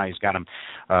 Right now he's got them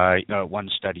one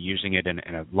study using it in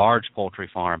a large poultry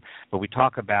farm. But we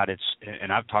talk about it,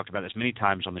 and I've talked about this many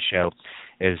times on the show,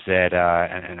 is that,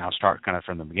 and I'll start kind of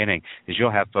from the beginning, is you'll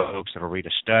have folks that will read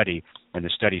a study, and the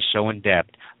study's so in-depth,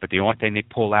 but the only thing they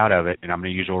pull out of it, and I'm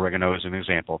going to use oregano as an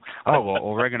example,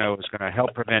 oregano is going to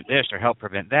help prevent this or help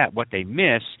prevent that. What they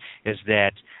miss is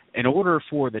that in order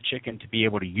for the chicken to be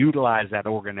able to utilize that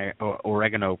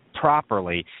oregano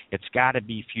properly, it's got to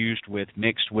be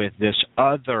mixed with this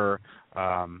other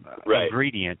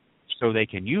ingredient, so they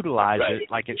can utilize it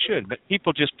like it should. But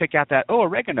people just pick out that,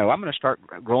 oregano, I'm going to start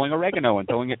growing oregano and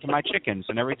throwing it to my chickens,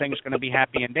 and everything's going to be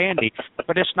happy and dandy.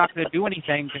 But it's not going to do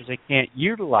anything because they can't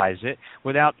utilize it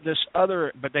without this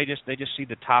other. But they just see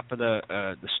the top of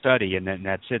the study, and then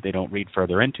that's it. They don't read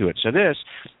further into it.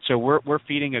 So we're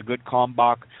feeding a good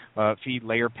Kalmbach feed,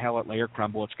 layer pellet, layer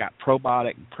crumble. It's got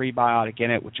probiotic and prebiotic in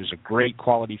it, which is a great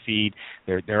quality feed.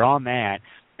 They're on that,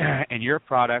 and your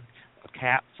product, a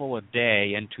capful a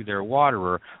day into their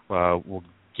waterer, will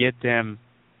get them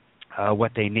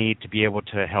what they need to be able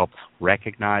to help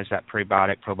recognize that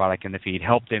probiotic in the feed,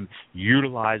 help them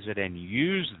utilize it and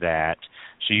use that,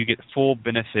 so you get the full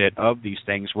benefit of these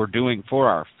things we're doing for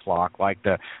our flock, like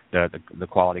the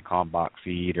quality Kalmbach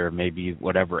feed, or maybe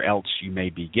whatever else you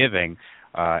may be giving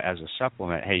as a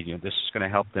supplement. Hey, this is going to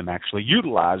help them actually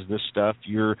utilize this stuff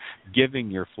you're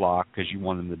giving your flock because you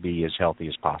want them to be as healthy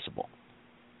as possible.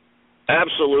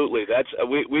 Absolutely. That's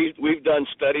we've done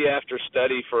study after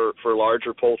study for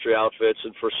larger poultry outfits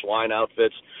and for swine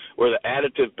outfits where the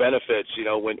additive benefits,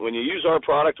 when you use our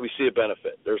product, we see a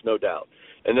benefit. There's no doubt.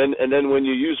 And then when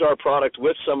you use our product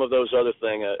with some of those other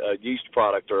things, a yeast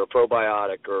product or a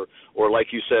probiotic or like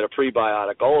you said, a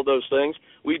prebiotic, all of those things,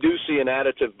 we do see an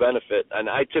additive benefit. And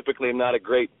I typically am not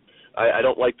I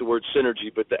don't like the word synergy,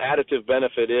 but the additive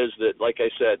benefit is that, like I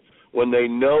said, when they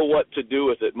know what to do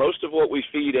with it, most of what we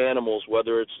feed animals,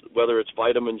 whether it's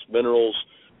vitamins, minerals,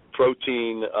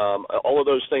 protein, all of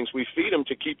those things, we feed them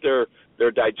to keep their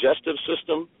digestive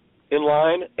system in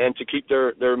line and to keep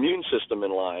their immune system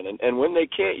in line. And when they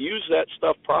can't use that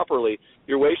stuff properly,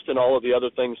 you're wasting all of the other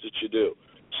things that you do.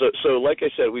 So like I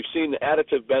said, we've seen the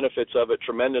additive benefits of it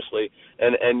tremendously.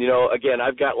 And again,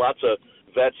 I've got lots of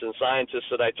vets and scientists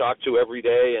that I talk to every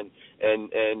day, and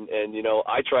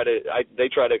they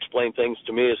try to explain things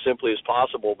to me as simply as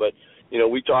possible. But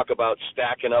we talk about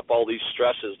stacking up all these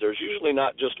stresses. There's usually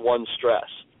not just one stress.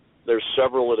 There's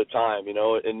several at a time,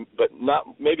 but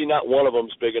maybe not one of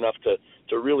them's big enough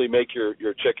to really make your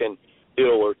chicken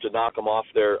ill or to knock them off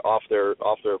their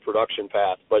production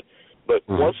path. But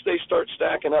once they start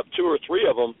stacking up 2 or 3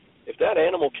 of them, if that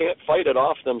animal can't fight it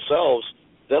off themselves,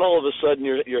 then all of a sudden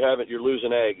you're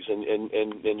losing eggs and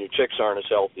your chicks aren't as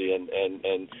healthy and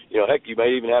heck, you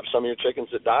might even have some of your chickens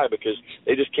that die because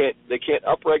they can't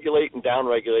upregulate and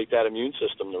downregulate that immune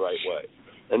system the right way.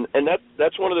 And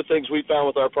that's one of the things we found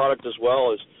with our product as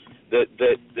well, is that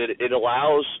it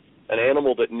allows an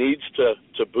animal that needs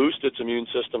to boost its immune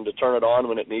system to turn it on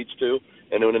when it needs to,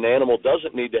 and when an animal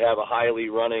doesn't need to have a highly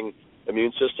running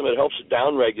immune system, it helps it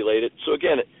downregulate it. So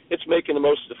again, it's making the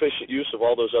most efficient use of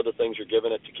all those other things you're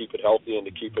giving it to keep it healthy and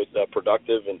to keep it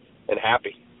productive and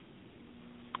happy.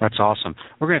 That's awesome.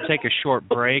 We're going to take a short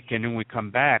break, and when we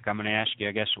come back, I'm going to ask you,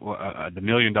 I guess, the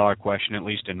million-dollar question, at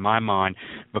least in my mind,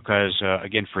 because,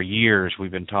 again, for years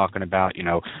we've been talking about,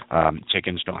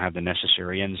 chickens don't have the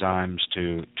necessary enzymes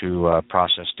to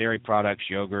process dairy products,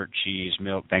 yogurt, cheese,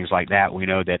 milk, things like that. We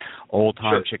know that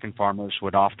old-time chicken farmers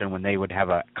would often, when they would have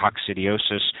a coccidia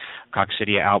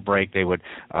outbreak, they would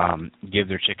give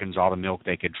their chickens all the milk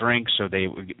they could drink, so they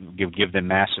would give them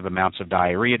massive amounts of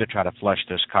diarrhea to try to flush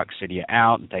this coccidia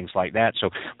out and things like that. So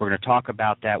we're going to talk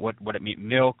about that, what it means,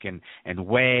 milk and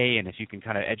whey, and if you can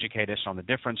kind of educate us on the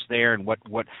difference there, and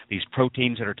what these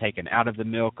proteins that are taken out of the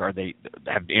milk, are they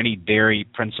have any dairy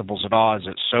principles at all? Is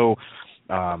it so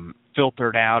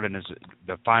filtered out, and is it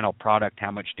the final product,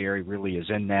 how much dairy really is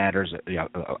in that, or is it,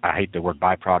 I hate the word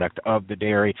byproduct of the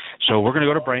dairy. So we're going to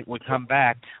go to break. When we come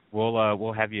back,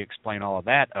 we'll have you explain all of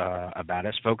that about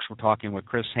us. Folks, we're talking with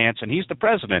Chris Hansen. He's the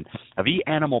president of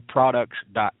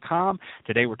eAnimalProducts.com.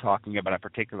 Today we're talking about a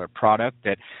particular product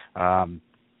that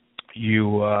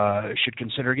you should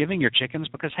consider giving your chickens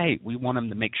because, hey, we want them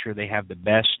to make sure they have the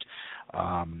best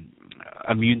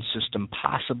immune system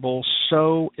possible,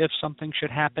 so if something should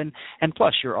happen, and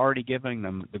plus you're already giving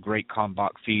them the great Kalmbach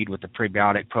feed with the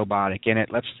prebiotic, probiotic in it,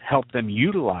 let's help them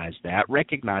utilize that,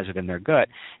 recognize it in their gut,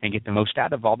 and get the most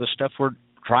out of all the stuff we're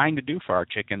trying to do for our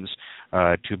chickens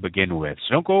to begin with.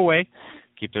 So don't go away.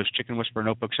 Keep those Chicken Whisperer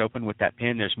notebooks open with that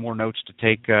pen. There's more notes to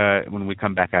take when we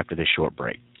come back after this short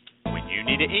break. When you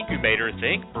need an incubator,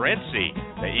 think Brentsy,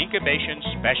 the incubation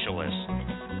specialist.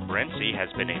 Brentsy has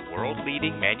been a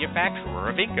world-leading manufacturer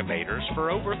of incubators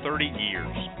for over 30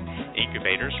 years.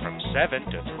 Incubators from 7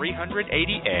 to 380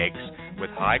 eggs with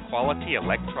high-quality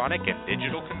electronic and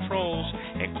digital controls,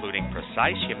 including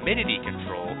precise humidity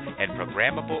control and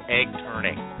programmable egg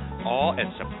turning, all at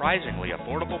surprisingly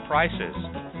affordable prices.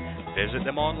 Visit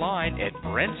them online at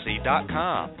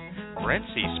Brentsy.com.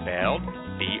 Brentsy spelled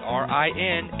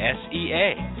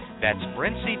B-R-I-N-S-E-A. That's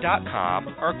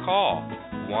Brentsy.com or call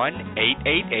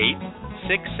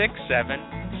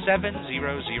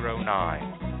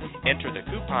 1-888-667-7009. Enter the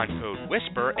coupon code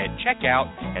WHISPER at checkout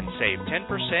and save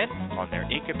 10% on their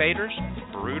incubators,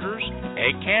 brooders,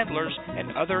 egg candlers,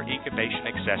 and other incubation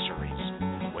accessories.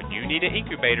 When you need an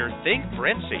incubator, think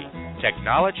Brentsy,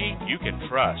 technology you can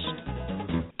trust.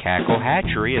 Cackle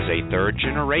Hatchery is a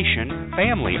third-generation,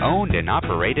 family-owned and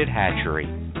operated hatchery.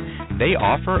 They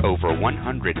offer over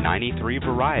 193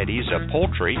 varieties of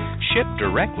poultry shipped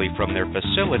directly from their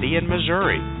facility in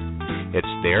Missouri.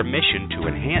 It's their mission to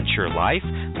enhance your life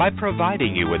by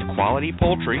providing you with quality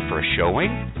poultry for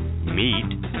showing, meat,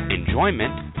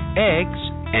 enjoyment, eggs,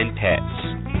 and pets.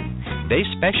 They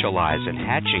specialize in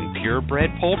hatching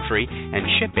purebred poultry and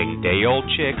shipping day-old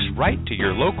chicks right to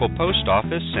your local post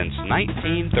office since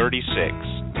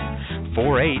 1936.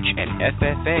 4-H and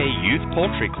FFA Youth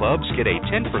Poultry Clubs get a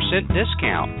 10%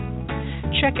 discount.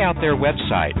 Check out their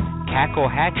website,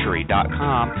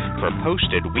 cacklehatchery.com, for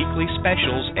posted weekly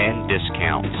specials and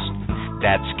discounts.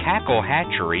 That's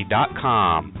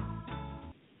cacklehatchery.com.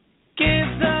 Give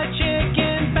the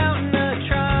chicken fountain a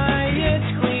try.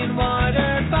 It's clean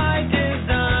water by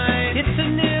design. It's a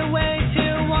new way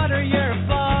to water your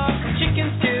flock.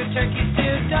 Chickens to turkeys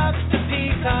to ducks to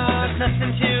peacocks.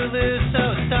 Nothing to lose, so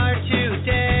start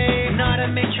today. Not a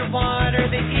mixture water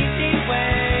the easy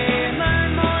way.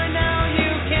 Learn more now, you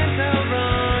can't go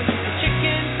wrong.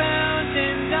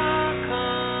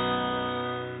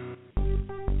 chickenfountain.com.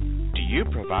 Do you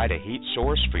provide a heat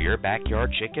source for your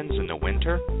backyard chickens in the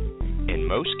winter? In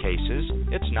most cases,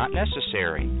 it's not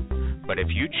necessary. But if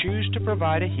you choose to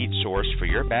provide a heat source for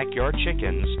your backyard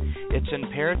chickens, it's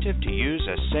imperative to use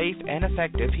a safe and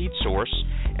effective heat source,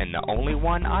 and the only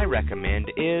one I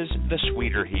recommend is the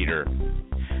Sweeter Heater.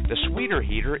 The Sweeter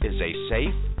Heater is a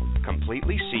safe,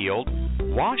 completely sealed,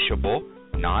 washable,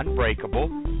 non-breakable,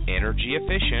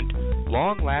 energy-efficient,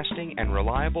 long-lasting, and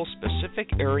reliable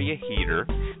specific area heater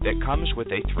that comes with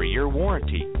a 3-year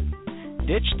warranty.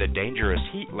 Ditch the dangerous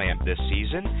heat lamp this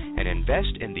season and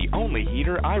invest in the only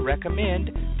heater I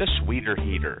recommend, the Sweeter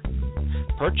Heater.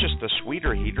 Purchase the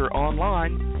Sweeter Heater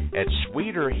online at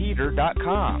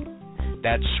sweeterheater.com.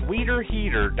 That's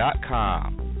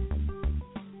sweeterheater.com.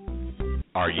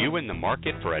 Are you in the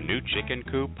market for a new chicken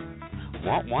coop?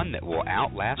 Want one that will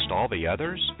outlast all the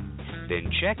others? Then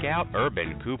check out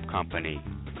Urban Coop Company.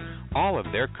 All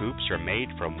of their coops are made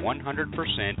from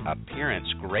 100%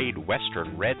 appearance-grade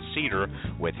Western red cedar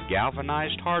with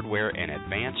galvanized hardware and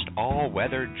advanced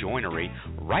all-weather joinery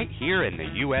right here in the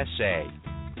USA.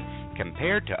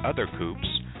 Compared to other coops,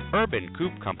 Urban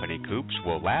Coop Company coops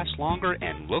will last longer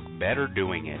and look better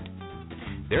doing it.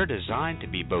 They're designed to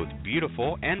be both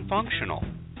beautiful and functional.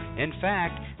 In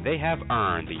fact, They have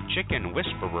earned the Chicken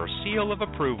Whisperer seal of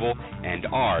approval and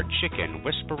are Chicken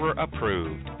Whisperer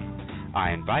approved.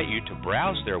 I invite you to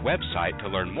browse their website to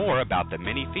learn more about the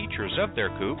many features of their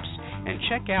coops and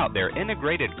check out their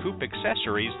integrated coop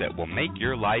accessories that will make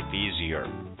your life easier.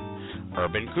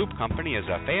 Urban Coop Company is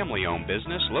a family-owned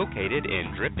business located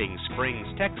in Dripping Springs,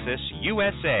 Texas,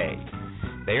 USA.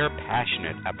 They are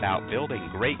passionate about building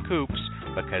great coops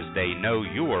because they know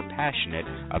you're passionate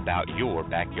about your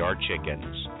backyard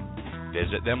chickens.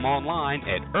 Visit them online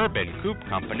at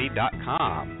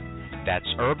urbancoopcompany.com. That's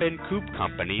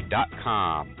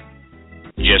urbancoopcompany.com.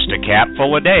 Just a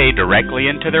capful a day directly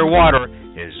into their water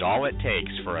is all it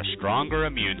takes for a stronger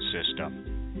immune system.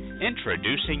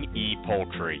 Introducing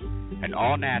ePoultry, an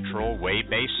all-natural,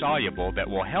 whey-based soluble that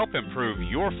will help improve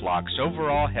your flock's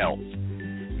overall health.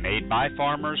 Made by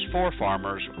farmers for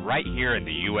farmers right here in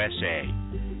the USA.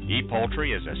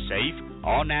 ePoultry is a safe,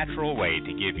 all-natural way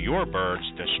to give your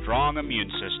birds the strong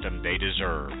immune system they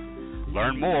deserve.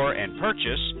 Learn more and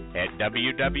purchase at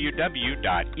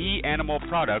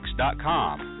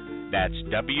www.eanimalproducts.com. That's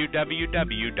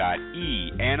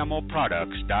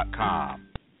www.eanimalproducts.com.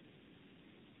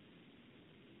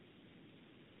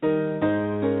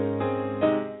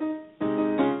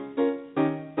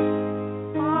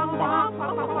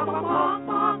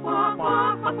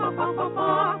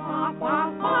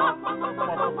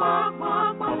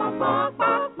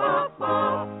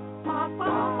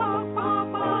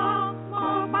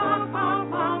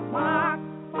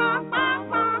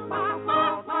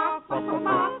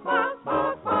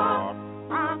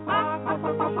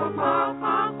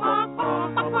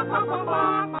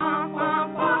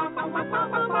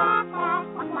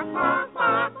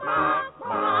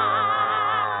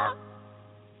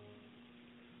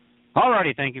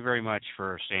 Alrighty, thank you very much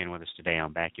for staying with us today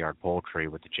on Backyard Poultry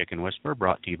with the Chicken Whisperer,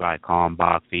 brought to you by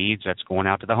Kalmbach Feeds. That's going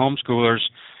out to the homeschoolers.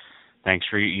 Thanks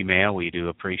for your email. We do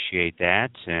appreciate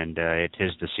that, and it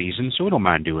is the season, so we don't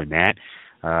mind doing that.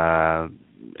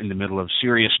 In the middle of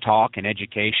serious talk and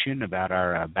education about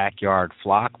our backyard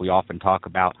flock, we often talk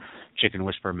about Chicken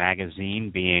Whisperer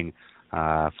magazine being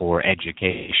for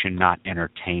education, not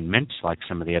entertainment, like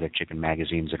some of the other chicken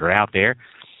magazines that are out there.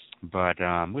 But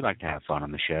we like to have fun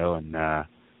on the show, and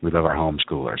we love our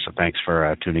homeschoolers. So thanks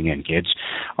for tuning in, kids.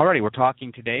 Alrighty, we're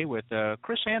talking today with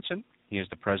Chris Hansen. He is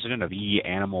the president of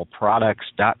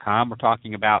eAnimalProducts.com. We're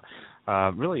talking about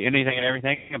really anything and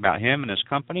everything about him and his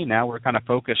company. Now we're kind of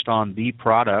focused on the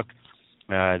product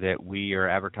that we are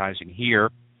advertising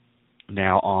here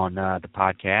now on the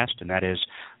podcast, and that is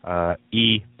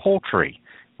ePoultry.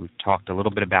 We've talked a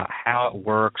little bit about how it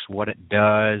works, what it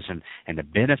does, and the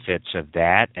benefits of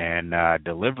that. And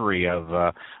delivery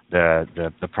of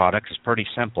the product is pretty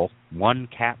simple. One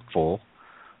capful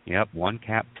a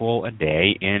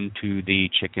day into the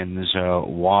chicken's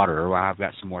water. Well, I've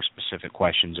got some more specific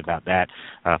questions about that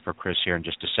for Chris here in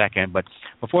just a second. But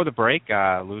before the break,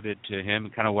 I alluded to him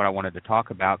kind of what I wanted to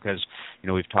talk about because,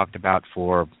 we've talked about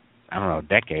for, a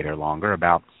decade or longer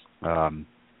about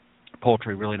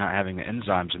poultry really not having the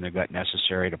enzymes in their gut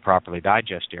necessary to properly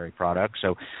digest dairy products.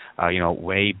 So,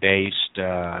 whey-based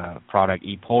product,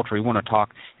 ePoultry, we want to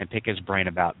talk and pick his brain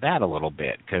about that a little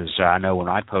bit because I know when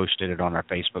I posted it on our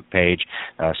Facebook page,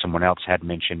 someone else had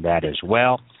mentioned that as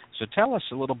well. So tell us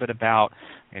a little bit about,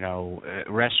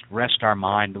 rest our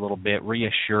mind a little bit,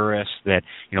 reassure us that,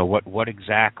 what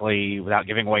exactly, without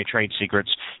giving away trade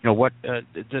secrets, what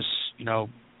this,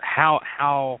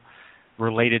 how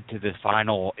related to the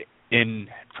final end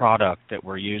product that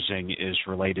we're using is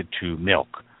related to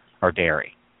milk or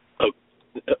dairy.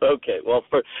 Okay. Well,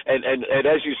 and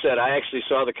as you said, I actually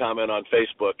saw the comment on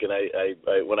Facebook, and I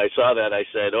when I saw that, I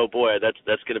said, "Oh boy,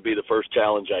 that's going to be the first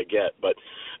challenge I get." But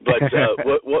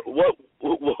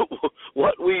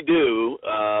what we do,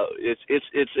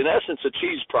 it's in essence a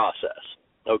cheese process.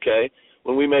 Okay.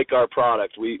 When we make our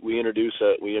product, we introduce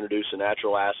a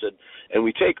natural acid, and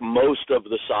we take most of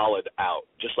the solid out,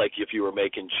 just like if you were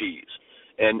making cheese.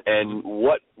 And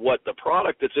what the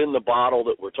product that's in the bottle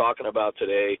that we're talking about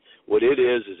today, what it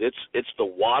is it's the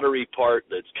watery part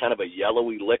that's kind of a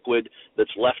yellowy liquid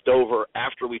that's left over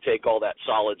after we take all that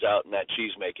solids out in that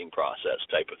cheese making process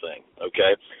type of thing.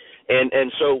 Okay.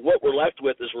 And so what we're left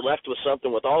with is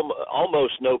something with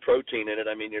almost no protein in it.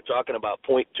 I mean, you're talking about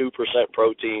 0.2%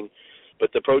 protein.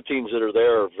 But the proteins that are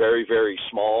there are very, very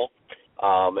small,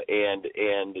 and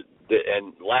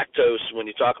lactose. When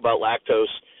you talk about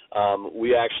lactose,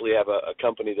 we actually have a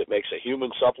company that makes a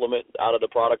human supplement out of the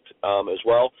product as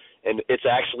well, and it's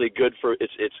actually good for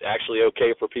it's actually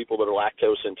okay for people that are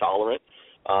lactose intolerant.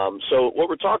 So what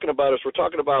we're talking about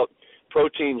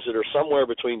proteins that are somewhere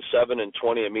between 7 and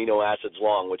 20 amino acids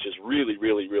long, which is really,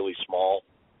 really, really small,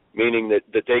 meaning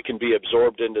that they can be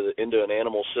absorbed into an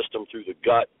animal system through the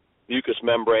gut, mucous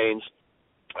membranes,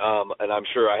 and I'm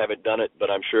sure I haven't done it, but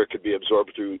I'm sure it could be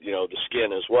absorbed through, the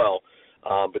skin as well.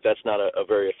 But that's not a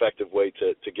very effective way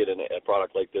to get a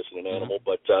product like this in an animal.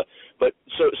 But so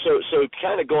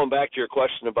kind of going back to your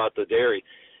question about the dairy,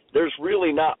 there's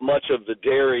really not much of the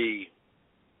dairy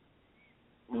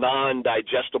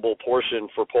non-digestible portion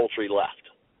for poultry left.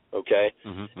 Okay,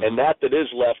 and that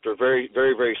is left are very,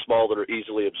 very, very small that are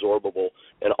easily absorbable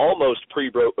and almost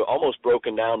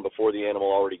broken down before the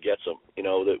animal already gets them.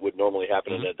 That would normally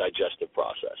happen in a digestive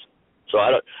process. So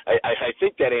I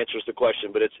think that answers the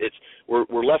question, but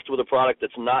we're left with a product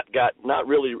that's not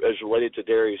really as related to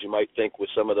dairy as you might think with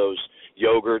some of those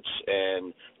yogurts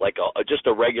and like just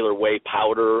a regular whey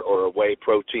powder or a whey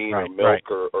protein or milk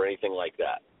or anything like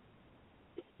that.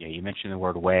 Yeah, you mentioned the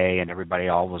word whey, and everybody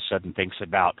all of a sudden thinks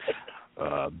about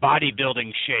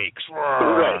bodybuilding shakes.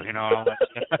 Right.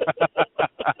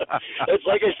 It's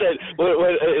like I said,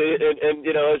 and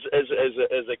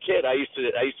as a kid, I used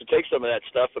to take some of that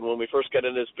stuff, and when we first got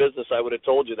into this business, I would have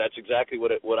told you that's exactly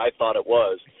what I thought it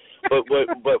was. But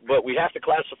we have to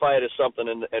classify it as something,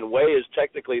 and whey is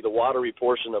technically the watery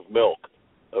portion of milk.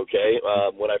 Okay,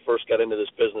 when I first got into this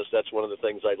business, that's one of the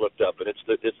things I looked up, and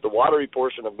it's the watery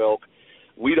portion of milk.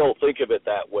 We don't think of it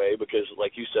that way because,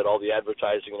 like you said, all the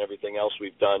advertising and everything else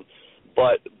we've done.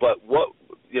 But what,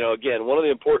 again, one of the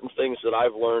important things that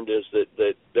I've learned is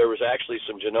that there was actually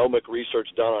some genomic research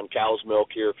done on cow's milk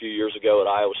here a few years ago at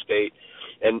Iowa State,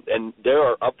 and there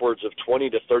are upwards of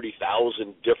 20,000 to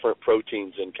 30,000 different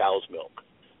proteins in cow's milk.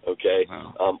 Okay,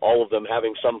 wow. All of them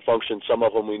having some function. Some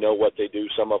of them we know what they do.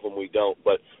 Some of them we don't.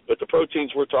 But the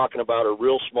proteins we're talking about are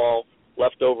real small,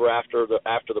 left over after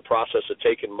the process of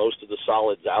taking most of the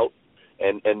solids out,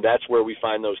 and that's where we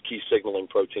find those key signaling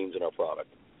proteins in our product.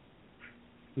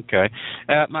 Okay.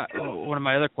 One of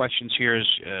my other questions here is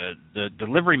the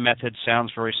delivery method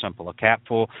sounds very simple. A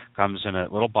capful comes in a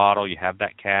little bottle. You have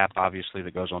that cap, obviously,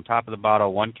 that goes on top of the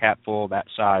bottle, one capful that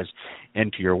size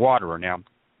into your waterer. Now,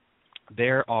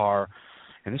 there are,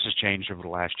 and this has changed over the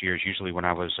last years, usually when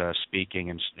I was speaking,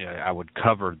 and I would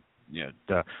cover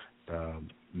the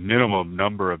minimum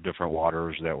number of different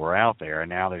waterers that were out there, and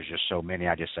now there's just so many.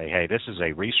 I just say, hey, this is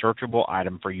a researchable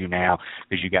item for you now,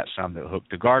 because you got some that hook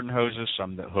to garden hoses,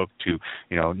 some that hook to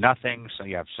nothing. So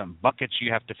you have some buckets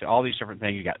you have to fill, all these different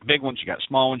things. You got big ones, you got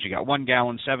small ones, you got 1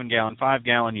 gallon, 7 gallon, 5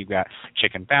 gallon. You've got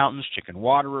chicken fountains, chicken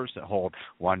waterers that hold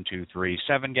 1, 2, 3,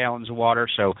 7 gallons of water.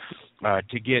 So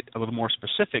to get a little more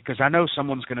specific, because I know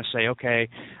someone's going to say, okay,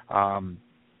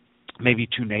 maybe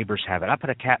 2 neighbors have it. I put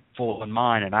a cap full in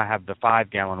mine, and I have the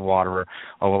 5-gallon waterer.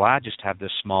 Oh, well, I just have this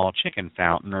small chicken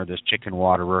fountain or this chicken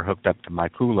waterer hooked up to my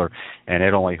cooler, and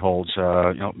it only holds,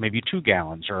 maybe 2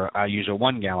 gallons. Or I use a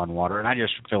 1-gallon water, and I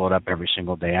just fill it up every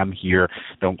single day. I'm here,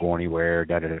 don't go anywhere,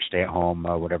 stay at home,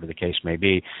 whatever the case may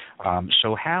be.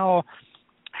 So how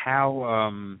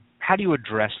do you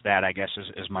address that, I guess,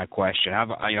 is my question.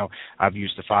 I've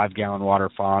used the 5-gallon water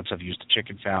fonts. I've used the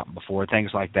chicken fountain before,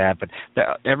 things like that. But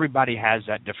everybody has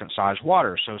that different size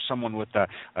water. So someone with a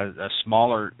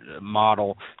smaller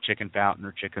model chicken fountain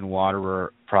or chicken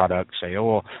waterer product say, oh,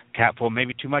 well, capful may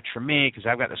be too much for me because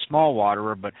I've got the small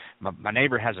waterer, but my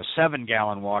neighbor has a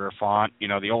 7-gallon water font,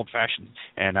 the old-fashioned,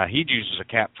 and he uses a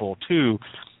capful too.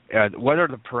 What are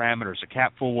the parameters? A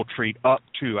capful will treat up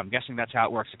to, I'm guessing that's how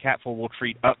it works, a capful will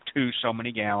treat up to so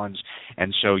many gallons,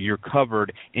 and so you're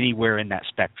covered anywhere in that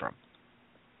spectrum.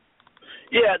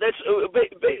 Yeah, that's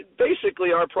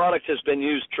basically our product has been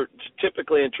used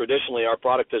typically and traditionally. Our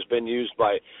product has been used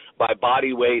by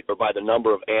body weight or by the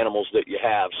number of animals that you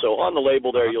have. So on the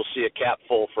label there, you'll see a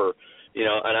capful for,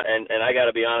 and I got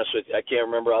to be honest with you, I can't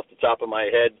remember off the top of my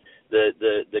head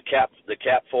the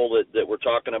capful that we're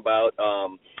talking about.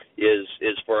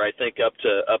 Is for, I think, up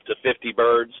to 50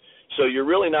 birds. So you're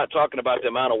really not talking about the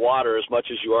amount of water as much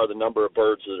as you are the number of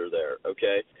birds that are there,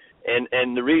 okay?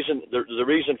 And the reason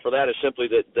for that is simply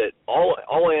that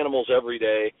all animals every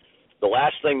day, the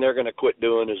last thing they're going to quit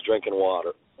doing is drinking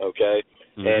water, okay?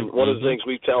 Mm-hmm. And one of the things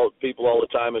we tell people all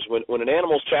the time is when an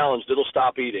animal's challenged, it'll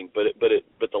stop eating, but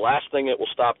the last thing it will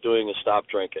stop doing is stop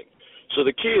drinking. So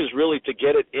the key is really to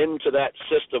get it into that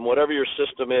system, whatever your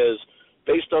system is,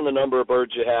 based on the number of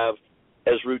birds you have,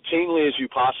 as routinely as you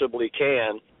possibly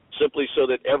can, simply so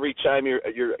that every time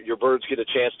your birds get a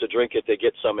chance to drink it, they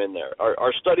get some in there.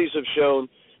 Our studies have shown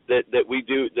that we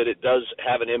do, that it does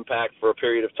have an impact for a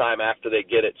period of time after they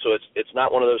get it. So it's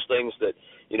not one of those things that,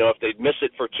 if they miss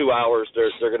it for 2 hours,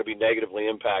 they're going to be negatively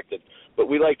impacted. But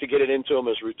we like to get it into them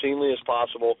as routinely as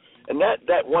possible. And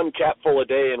that one capful a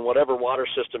day in whatever water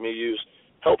system you use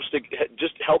helps to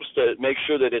make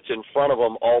sure that it's in front of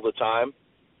them all the time.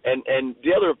 And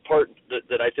the other part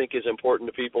that I think is important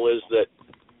to people is that,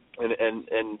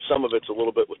 and some of it's a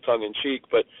little bit with tongue in cheek,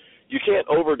 but you can't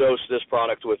overdose this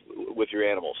product with your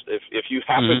animals. If you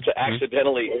happen to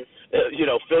accidentally,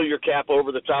 fill your cap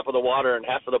over the top of the water and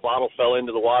half of the bottle fell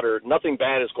into the water, nothing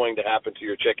bad is going to happen to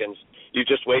your chickens. You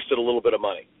just wasted a little bit of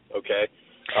money. Okay,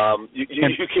 you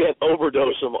can't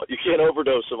overdose them. You can't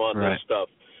overdose them on this stuff.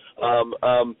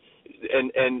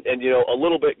 And a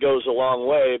little bit goes a long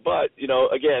way, but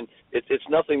again, it's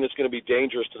nothing that's going to be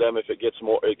dangerous to them if it gets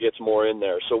more in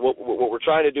there. So what we're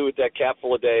trying to do with that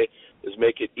capful a day is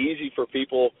make it easy for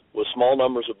people with small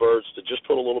numbers of birds to just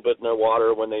put a little bit in their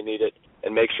water when they need it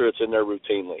and make sure it's in there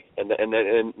routinely, and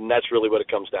that's really what it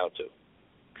comes down to.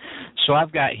 So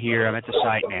I've got here, I'm at the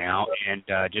site now, and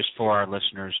just for our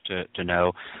listeners to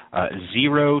know,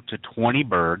 0 to 20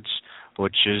 birds,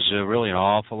 which is really an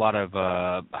awful lot of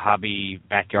hobby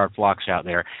backyard flocks out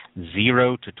there.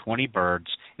 0 to 20 birds.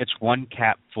 It's 1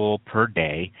 capful per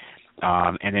day.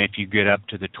 And then if you get up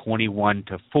to the 21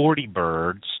 to 40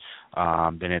 birds,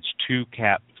 then it's 2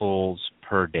 capfuls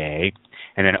per day.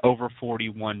 And then over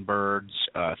 41 birds,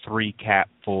 3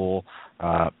 capful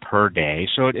per day.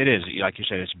 So it is, like you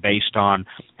said, it's based on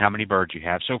how many birds you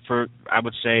have. So I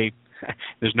would say,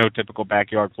 there's no typical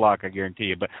backyard flock, I guarantee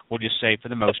you, but we'll just say for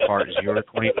the most part, 0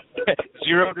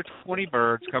 to 20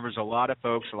 birds covers a lot of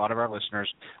folks, a lot of our listeners,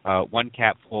 1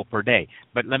 capful per day.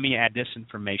 But let me add this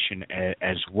information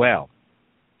as well.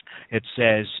 It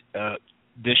says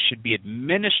this should be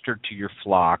administered to your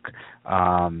flock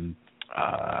from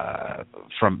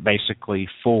basically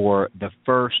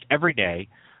every day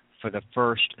for the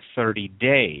first 30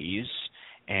 days.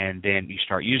 And then you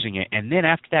start using it, and then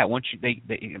after that, once they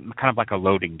kind of like a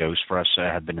loading dose for us,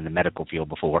 have been in the medical field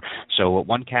before. So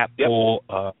 1 capful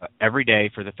every day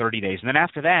for the 30 days, and then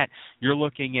after that, you're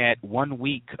looking at 1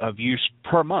 week of use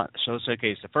per month. So it's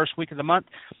okay. It's the first week of the month.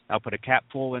 I'll put a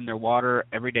capful in their water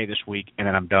every day this week, and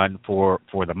then I'm done for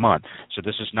the month. So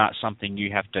this is not something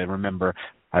you have to remember.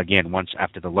 Again, once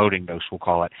after the loading dose, we'll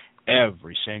call it,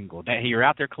 every single day. You're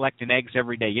out there collecting eggs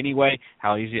every day anyway.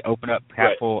 How easy to open up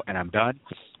capful and I'm done.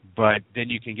 But then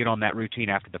you can get on that routine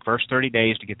after the first 30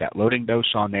 days to get that loading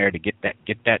dose on there to get that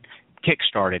kick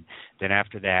started. Then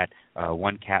after that,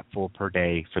 1 capful per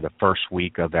day for the first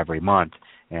week of every month,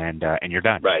 and you're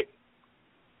done. Right.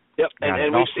 Yep.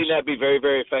 And we've seen that be very,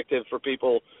 very effective for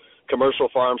people, commercial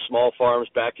farms, small farms,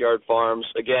 backyard farms.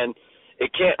 Again, it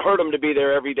can't hurt them to be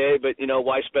there every day, but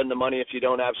why spend the money if you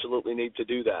don't absolutely need to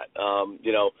do that?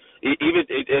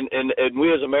 Even and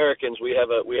we as Americans, we have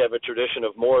a tradition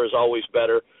of more is always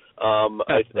better, and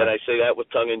I say that with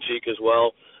tongue in cheek as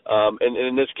well. And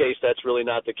in this case, that's really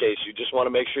not the case. You just want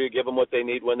to make sure you give them what they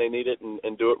need when they need it,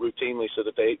 and do it routinely so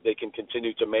that they can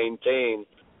continue to maintain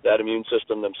that immune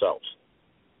system themselves.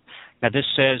 Now, this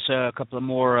says a couple of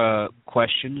more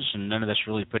questions, and none of this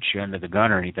really puts you under the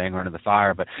gun or anything or under the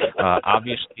fire, but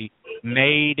obviously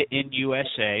made in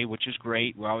USA, which is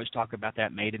great. We always talk about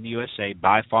that, made in the USA,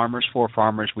 by farmers, for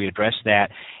farmers. We address that.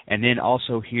 And then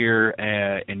also here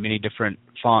in many different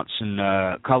fonts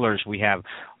and colors, we have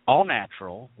all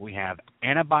natural, we have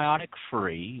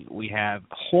antibiotic-free, we have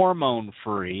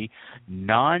hormone-free,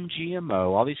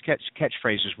 non-GMO, all these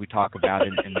catchphrases we talk about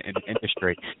in the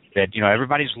industry that,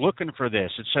 everybody's looking for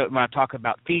this. And so when I talk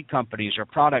about feed companies or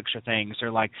products or things,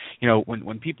 they're like,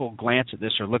 when people glance at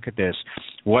this or look at this,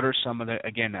 what are some of the,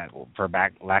 again, for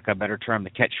lack of a better term,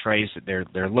 the catchphrase that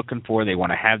they're looking for? They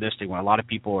want to have this. They want, a lot of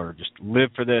people are just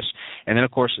live for this. And then, of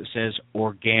course, it says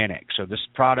organic. So this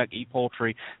product,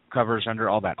 ePoultry, covers under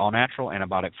all that, all natural,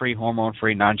 antibiotic-free,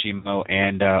 hormone-free, non-GMO,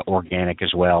 and organic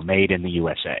as well, made in the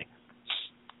USA.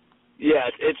 Yeah,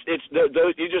 it's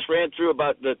you just ran through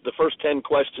about the first 10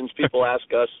 questions people ask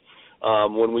us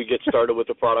when we get started with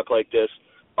a product like this.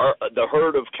 The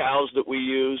herd of cows that we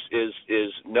use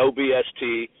is no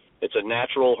BST. It's a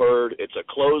natural herd. It's a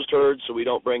closed herd, so we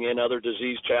don't bring in other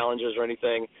disease challenges or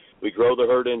anything. We grow the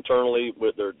herd internally.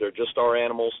 They're just our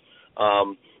animals.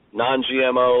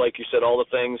 Non-GMO, like you said, all the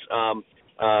things.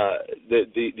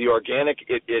 The organic,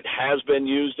 it has been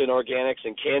used in organics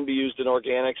and can be used in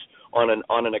organics on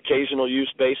an occasional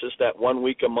use basis. That 1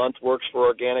 week a month works for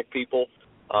organic people.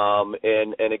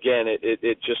 And again,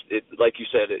 it just like you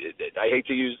said, I hate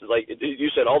to use, like you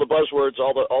said, all the buzzwords,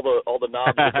 all the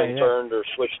knobs have been turned or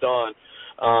switched on.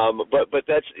 But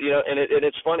that's, and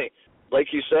it's funny.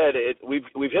 like you said,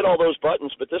 we've hit all those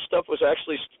buttons, but this stuff was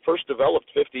actually first developed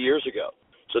 50 years ago.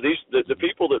 So the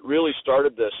people that really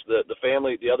started this, the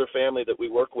other family that we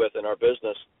work with in our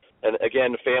business, and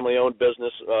again, family-owned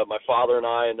business, my father and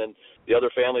I, and then the other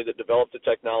family that developed the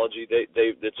technology.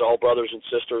 It's all brothers and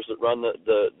sisters that run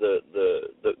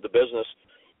the business.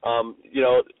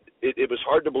 It was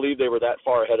hard to believe they were that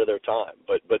far ahead of their time,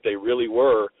 but they really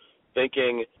were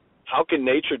thinking, how can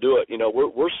nature do it?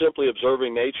 We're simply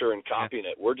observing nature and copying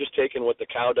it. We're just taking what the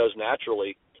cow does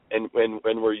naturally, and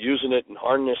we're using it and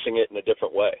harnessing it in a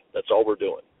different way. That's all we're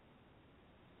doing.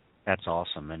 That's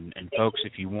awesome. And folks,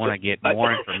 if you want to get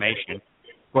more information,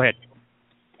 go ahead.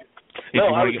 I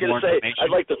was going to say, I'd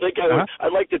like to think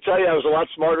I'd like to tell you I was a lot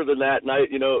smarter than that, and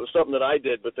it was something that I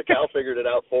did, but the cow figured it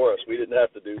out for us. We didn't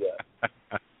have to do that.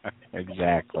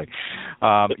 Exactly.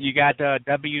 You got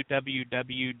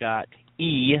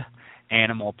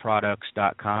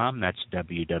www.eAnimalProducts.com. That's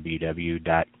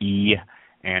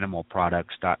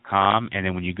www.eAnimalProducts.com. And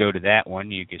then when you go to that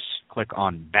one, you just click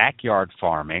on Backyard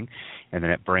Farming, and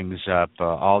then it brings up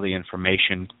all the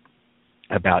information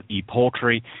about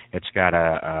ePoultry. It's got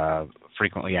a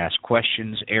frequently asked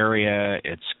questions area.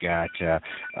 It's got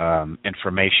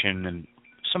information, and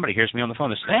somebody hears me on the phone.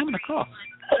 They say, I'm going to call.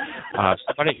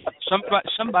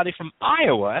 Somebody from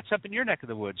Iowa. That's up in your neck of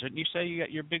the woods. Didn't you say you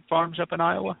got your big farms up in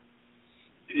Iowa?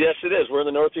 Yes, it is. We're in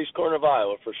the northeast corner of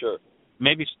Iowa for sure.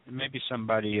 Maybe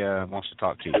somebody wants to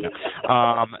talk to you.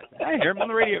 I hear him on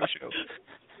the radio show.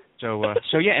 So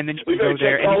yeah, and then you can go there. We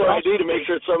better check caller ID to make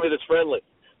sure it's somebody that's friendly.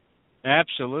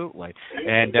 Absolutely.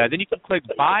 And then you can click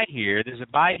Buy Here. There's a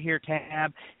Buy Here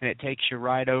tab, and it takes you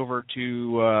right over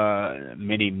to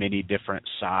many, many different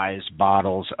size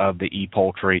bottles of the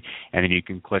ePoultry, and then you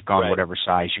can click on whatever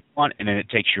size you want, and then it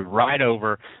takes you right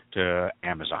over to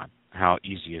Amazon. How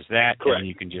easy is that? Correct. And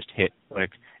you can just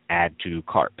click Add to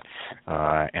Cart,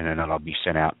 and then it'll be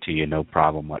sent out to you, no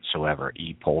problem whatsoever.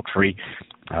 ePoultry,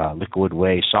 liquid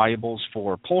whey solubles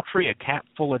for poultry, a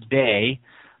capful a day.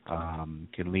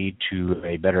 Can lead to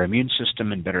a better immune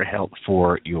system and better health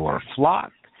for your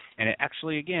flock. And it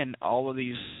actually, again, all of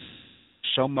these,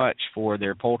 so much for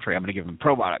their poultry. I'm going to give them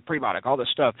probiotic, prebiotic, all this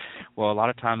stuff. Well, a lot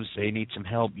of times they need some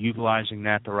help utilizing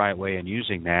that the right way and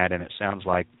using that, and it sounds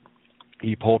like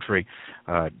ePoultry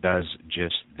does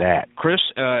just that. Chris,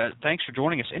 thanks for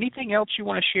joining us. Anything else you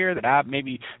want to share that I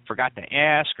maybe forgot to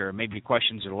ask, or maybe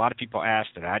questions that a lot of people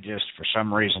asked that I just for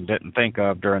some reason didn't think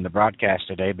of during the broadcast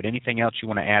today, but anything else you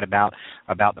want to add about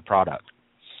the product?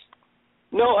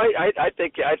 No, I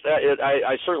think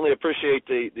I certainly appreciate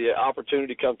the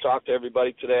opportunity to come talk to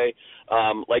everybody today.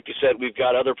 Like you said, we've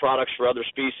got other products for other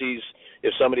species.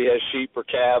 If somebody has sheep or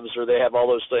calves or they have all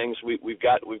those things, we've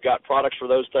got products for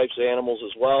those types of animals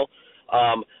as well.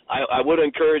 I would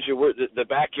encourage you. The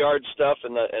backyard stuff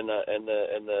and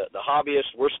the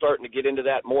hobbyists. We're starting to get into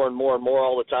that more and more and more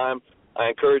all the time. I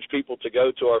encourage people to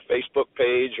go to our Facebook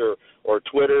page or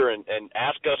Twitter and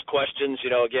ask us questions.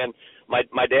 Again,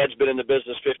 my dad's been in the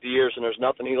business 50 years, and there's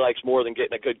nothing he likes more than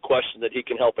getting a good question that he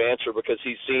can help answer because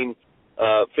he's seen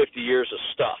 50 years of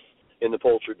stuff in the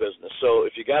poultry business. So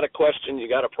if you got a question, you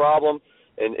got a problem,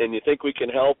 and you think we can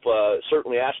help,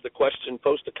 certainly ask the question,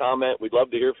 post a comment. We'd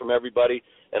love to hear from everybody.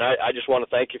 And I just want to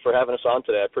thank you for having us on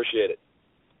today. I appreciate it.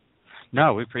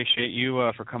 No, we appreciate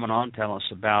you for coming on, telling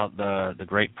us about the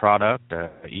great product,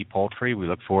 ePoultry. We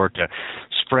look forward to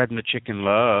spreading the chicken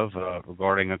love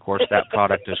regarding, of course, that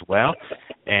product as well.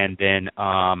 And then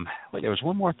there was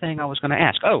one more thing I was going to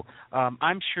ask.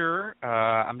 I'm sure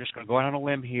I'm just going to go out on a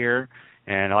limb here,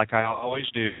 and like I always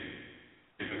do,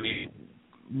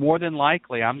 more than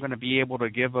likely I'm going to be able to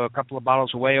give a couple of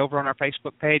bottles away over on our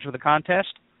Facebook page with a contest.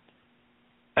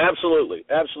 Absolutely.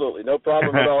 No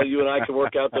problem at all. You and I can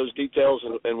work out those details,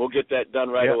 and we'll get that done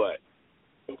right away.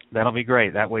 That'll be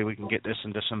great. That way we can get this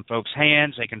into some folks'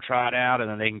 hands. They can try it out, and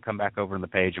then they can come back over on the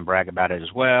page and brag about it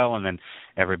as well, and then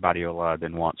everybody will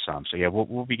then want some. So, yeah,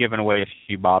 we'll be giving away a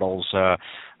few bottles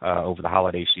over the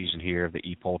holiday season here of the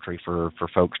ePoultry for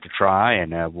folks to try,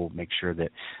 and we'll make sure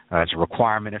that it's a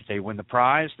requirement if they win the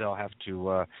prize. They'll have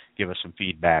to give us some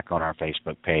feedback on our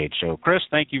Facebook page. So, Chris,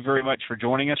 thank you very much for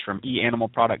joining us from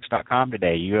eAnimalProducts.com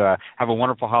today. You have a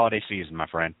wonderful holiday season, my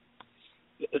friend.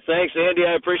 Thanks, Andy.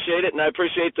 I appreciate it, and I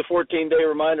appreciate the 14-day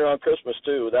reminder on Christmas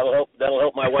too. That'll help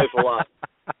my wife a lot.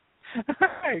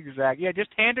 Exactly. Yeah,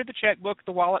 just hand her the checkbook,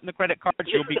 the wallet, and the credit card.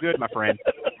 You'll be good, my friend.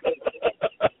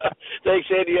 Thanks,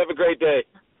 Andy. Have a great day.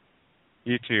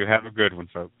 You too. Have a good one,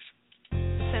 folks.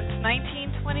 Since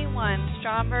 1921,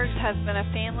 Stromberg's has been a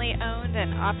family-owned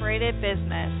and operated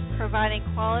business, providing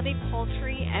quality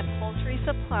poultry and poultry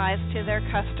supplies to their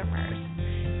customers.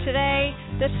 Today,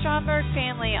 the Stromberg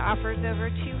family offers over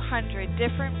 200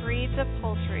 different breeds of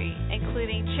poultry,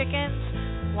 including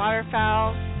chickens,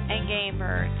 waterfowl, and game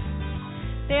birds.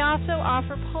 They also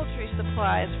offer poultry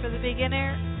supplies for the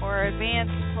beginner or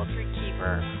advanced poultry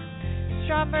keeper.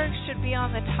 Stromberg should be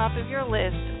on the top of your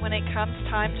list when it comes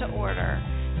time to order.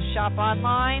 Shop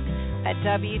online at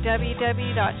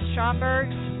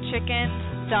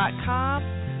www.strombergschickens.com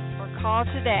or call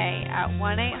today at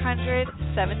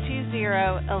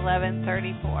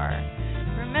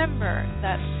 1-800-720-1134. Remember,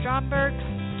 that's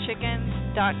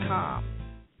strombergschickens.com.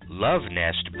 Love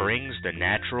Nest brings the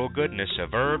natural goodness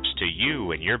of herbs to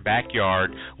you in your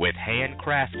backyard with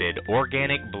handcrafted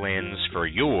organic blends for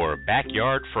your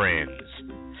backyard friends.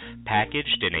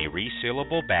 Packaged in a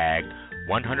resealable bag,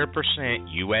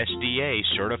 100% USDA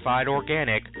certified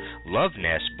organic, Love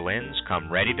Nest blends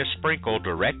come ready to sprinkle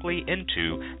directly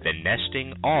into the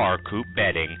nesting or coop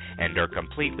bedding and are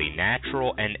completely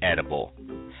natural and edible.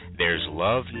 There's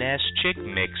Love Nest Chick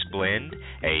Mix Blend,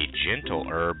 a gentle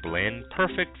herb blend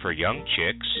perfect for young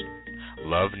chicks.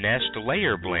 Love Nest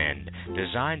Layer Blend,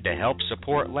 designed to help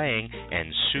support laying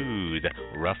and soothe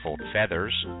ruffled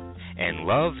feathers. And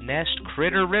Love Nest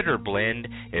Critter Ritter Blend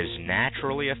is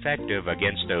naturally effective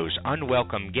against those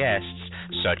unwelcome guests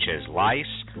such as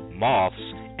lice,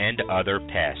 moths, and other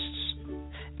pests.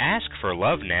 Ask for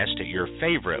Love Nest at your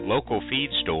favorite local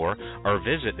feed store or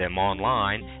visit them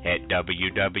online at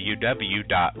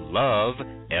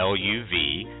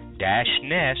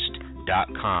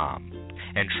www.loveluv-nest.com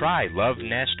and try Love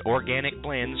Nest organic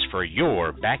blends for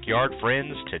your backyard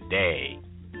friends today.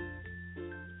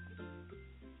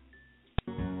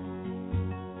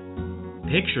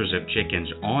 Pictures of chickens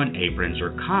on aprons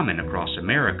are common across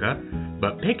America,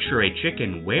 but picture a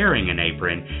chicken wearing an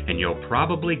apron and you'll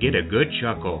probably get a good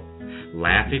chuckle.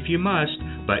 Laugh if you must,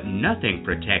 but nothing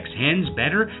protects hens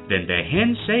better than the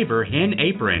Hen Saver Hen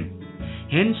Apron.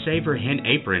 Hen Saver Hen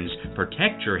Aprons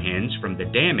protect your hens from the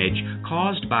damage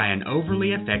caused by an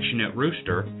overly affectionate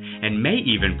rooster and may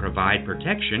even provide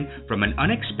protection from an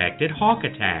unexpected hawk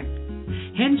attack.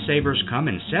 Hen Savers come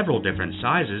in several different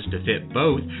sizes to fit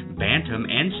both bantam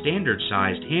and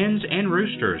standard-sized hens and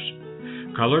roosters.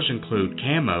 Colors include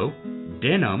camo,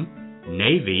 denim,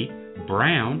 navy,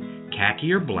 brown,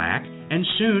 khaki or black, and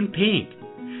soon pink.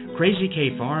 Crazy K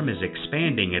Farm is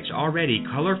expanding its already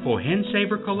colorful Hen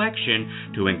Saver collection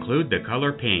to include the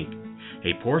color pink.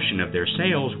 A portion of their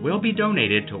sales will be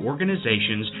donated to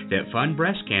organizations that fund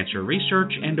breast cancer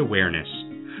research and awareness.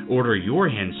 Order your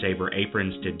Hen Saver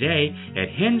aprons today at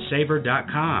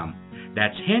hensaver.com.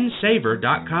 That's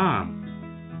hensaver.com.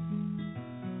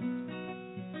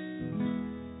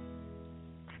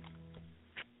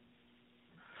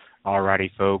 Alrighty,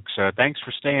 folks. Thanks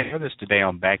for staying with us today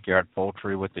on Backyard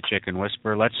Poultry with the Chicken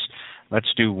Whisperer.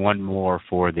 Let's do one more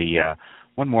for the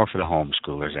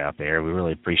homeschoolers out there. We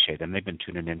really appreciate them. They've been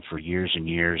tuning in for years and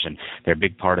years, and they're a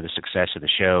big part of the success of the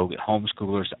show.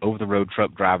 Homeschoolers, over-the-road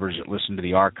truck drivers that listen to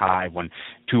the archive when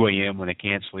 2 a.m. when they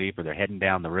can't sleep or they're heading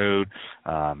down the road.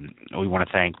 We want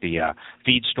to thank the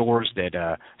feed stores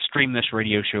that stream this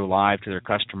radio show live to their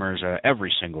customers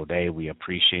every single day. We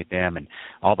appreciate them, and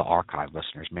all the archive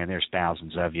listeners. Man, there's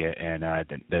thousands of you, and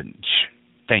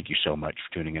thank you so much for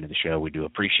tuning into the show. We do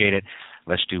appreciate it.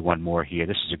 Let's do one more here.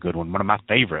 This is a good one of my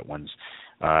favorite ones,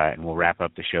 and we'll wrap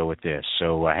up the show with this.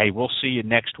 So, hey, we'll see you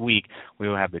next week. We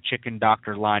will have the chicken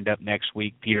doctor lined up next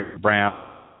week, Peter Brown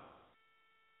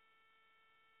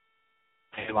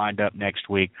lined up next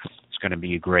week. It's going to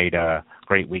be a great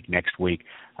week next week.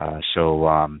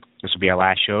 So this will be our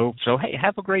last show. So, hey,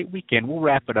 have a great weekend. We'll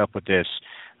wrap it up with this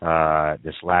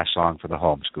last song for the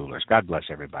homeschoolers. God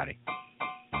bless everybody.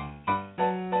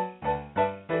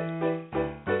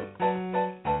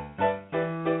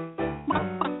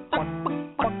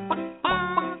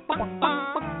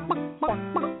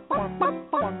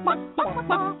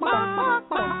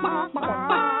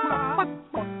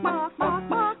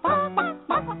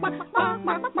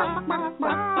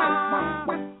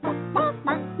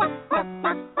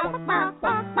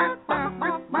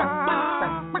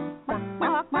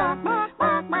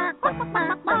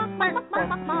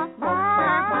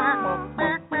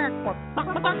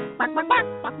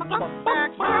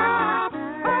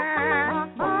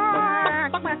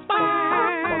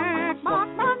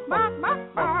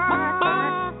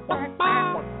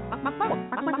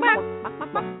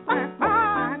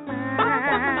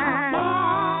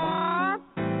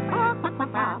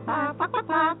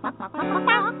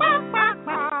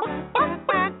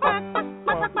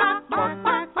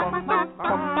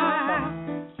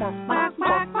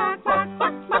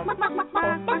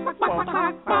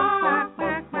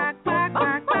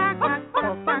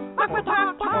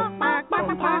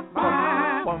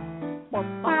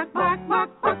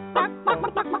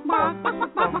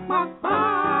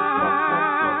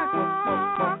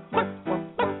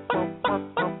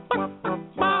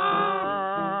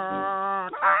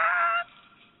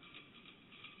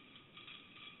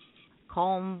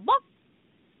 Kalmbach.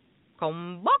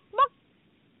 Kalmbach.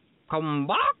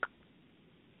 Kalmbach.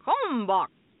 Kalmbach.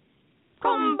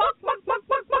 Kalmbach.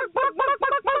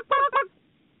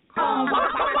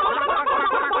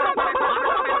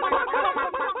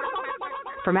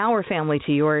 From our family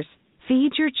to yours,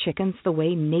 feed your chickens the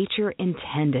way nature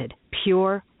intended.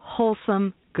 Pure,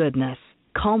 wholesome goodness.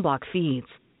 Kalmbach Feeds.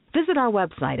 Visit our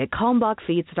website at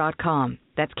kalmbachfeeds.com.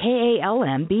 That's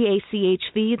KALMBACH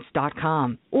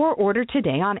Feeds.com. Or order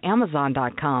today on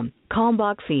Amazon.com.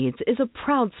 Kalmbach Feeds is a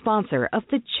proud sponsor of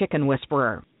The Chicken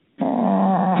Whisperer.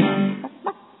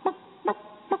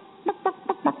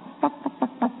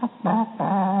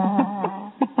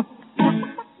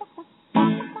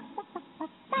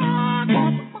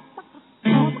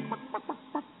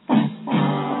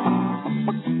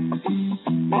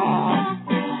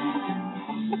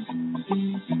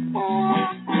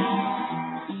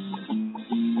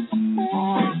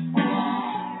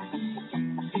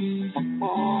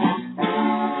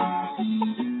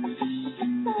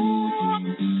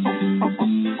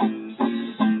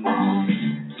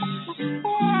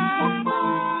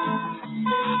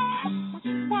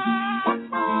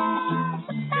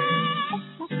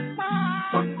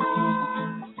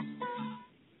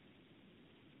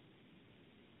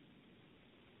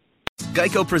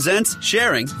 Geico presents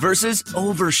sharing versus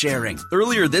oversharing.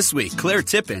 Earlier this week, Claire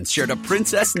Tippins shared a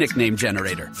princess nickname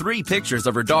generator, 3 pictures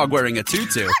of her dog wearing a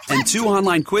tutu, and 2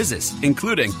 online quizzes,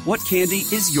 including what candy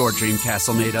is your dream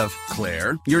castle made of?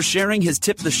 Claire, your sharing has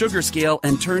tipped the sugar scale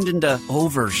and turned into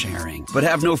oversharing. But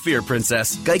have no fear,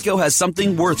 princess. Geico has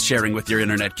something worth sharing with your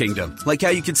internet kingdom, like how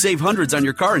you could save hundreds on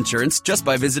your car insurance just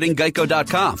by visiting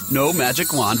geico.com. No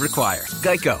magic wand required.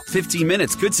 Geico, 15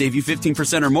 minutes could save you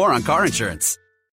 15% or more on car insurance.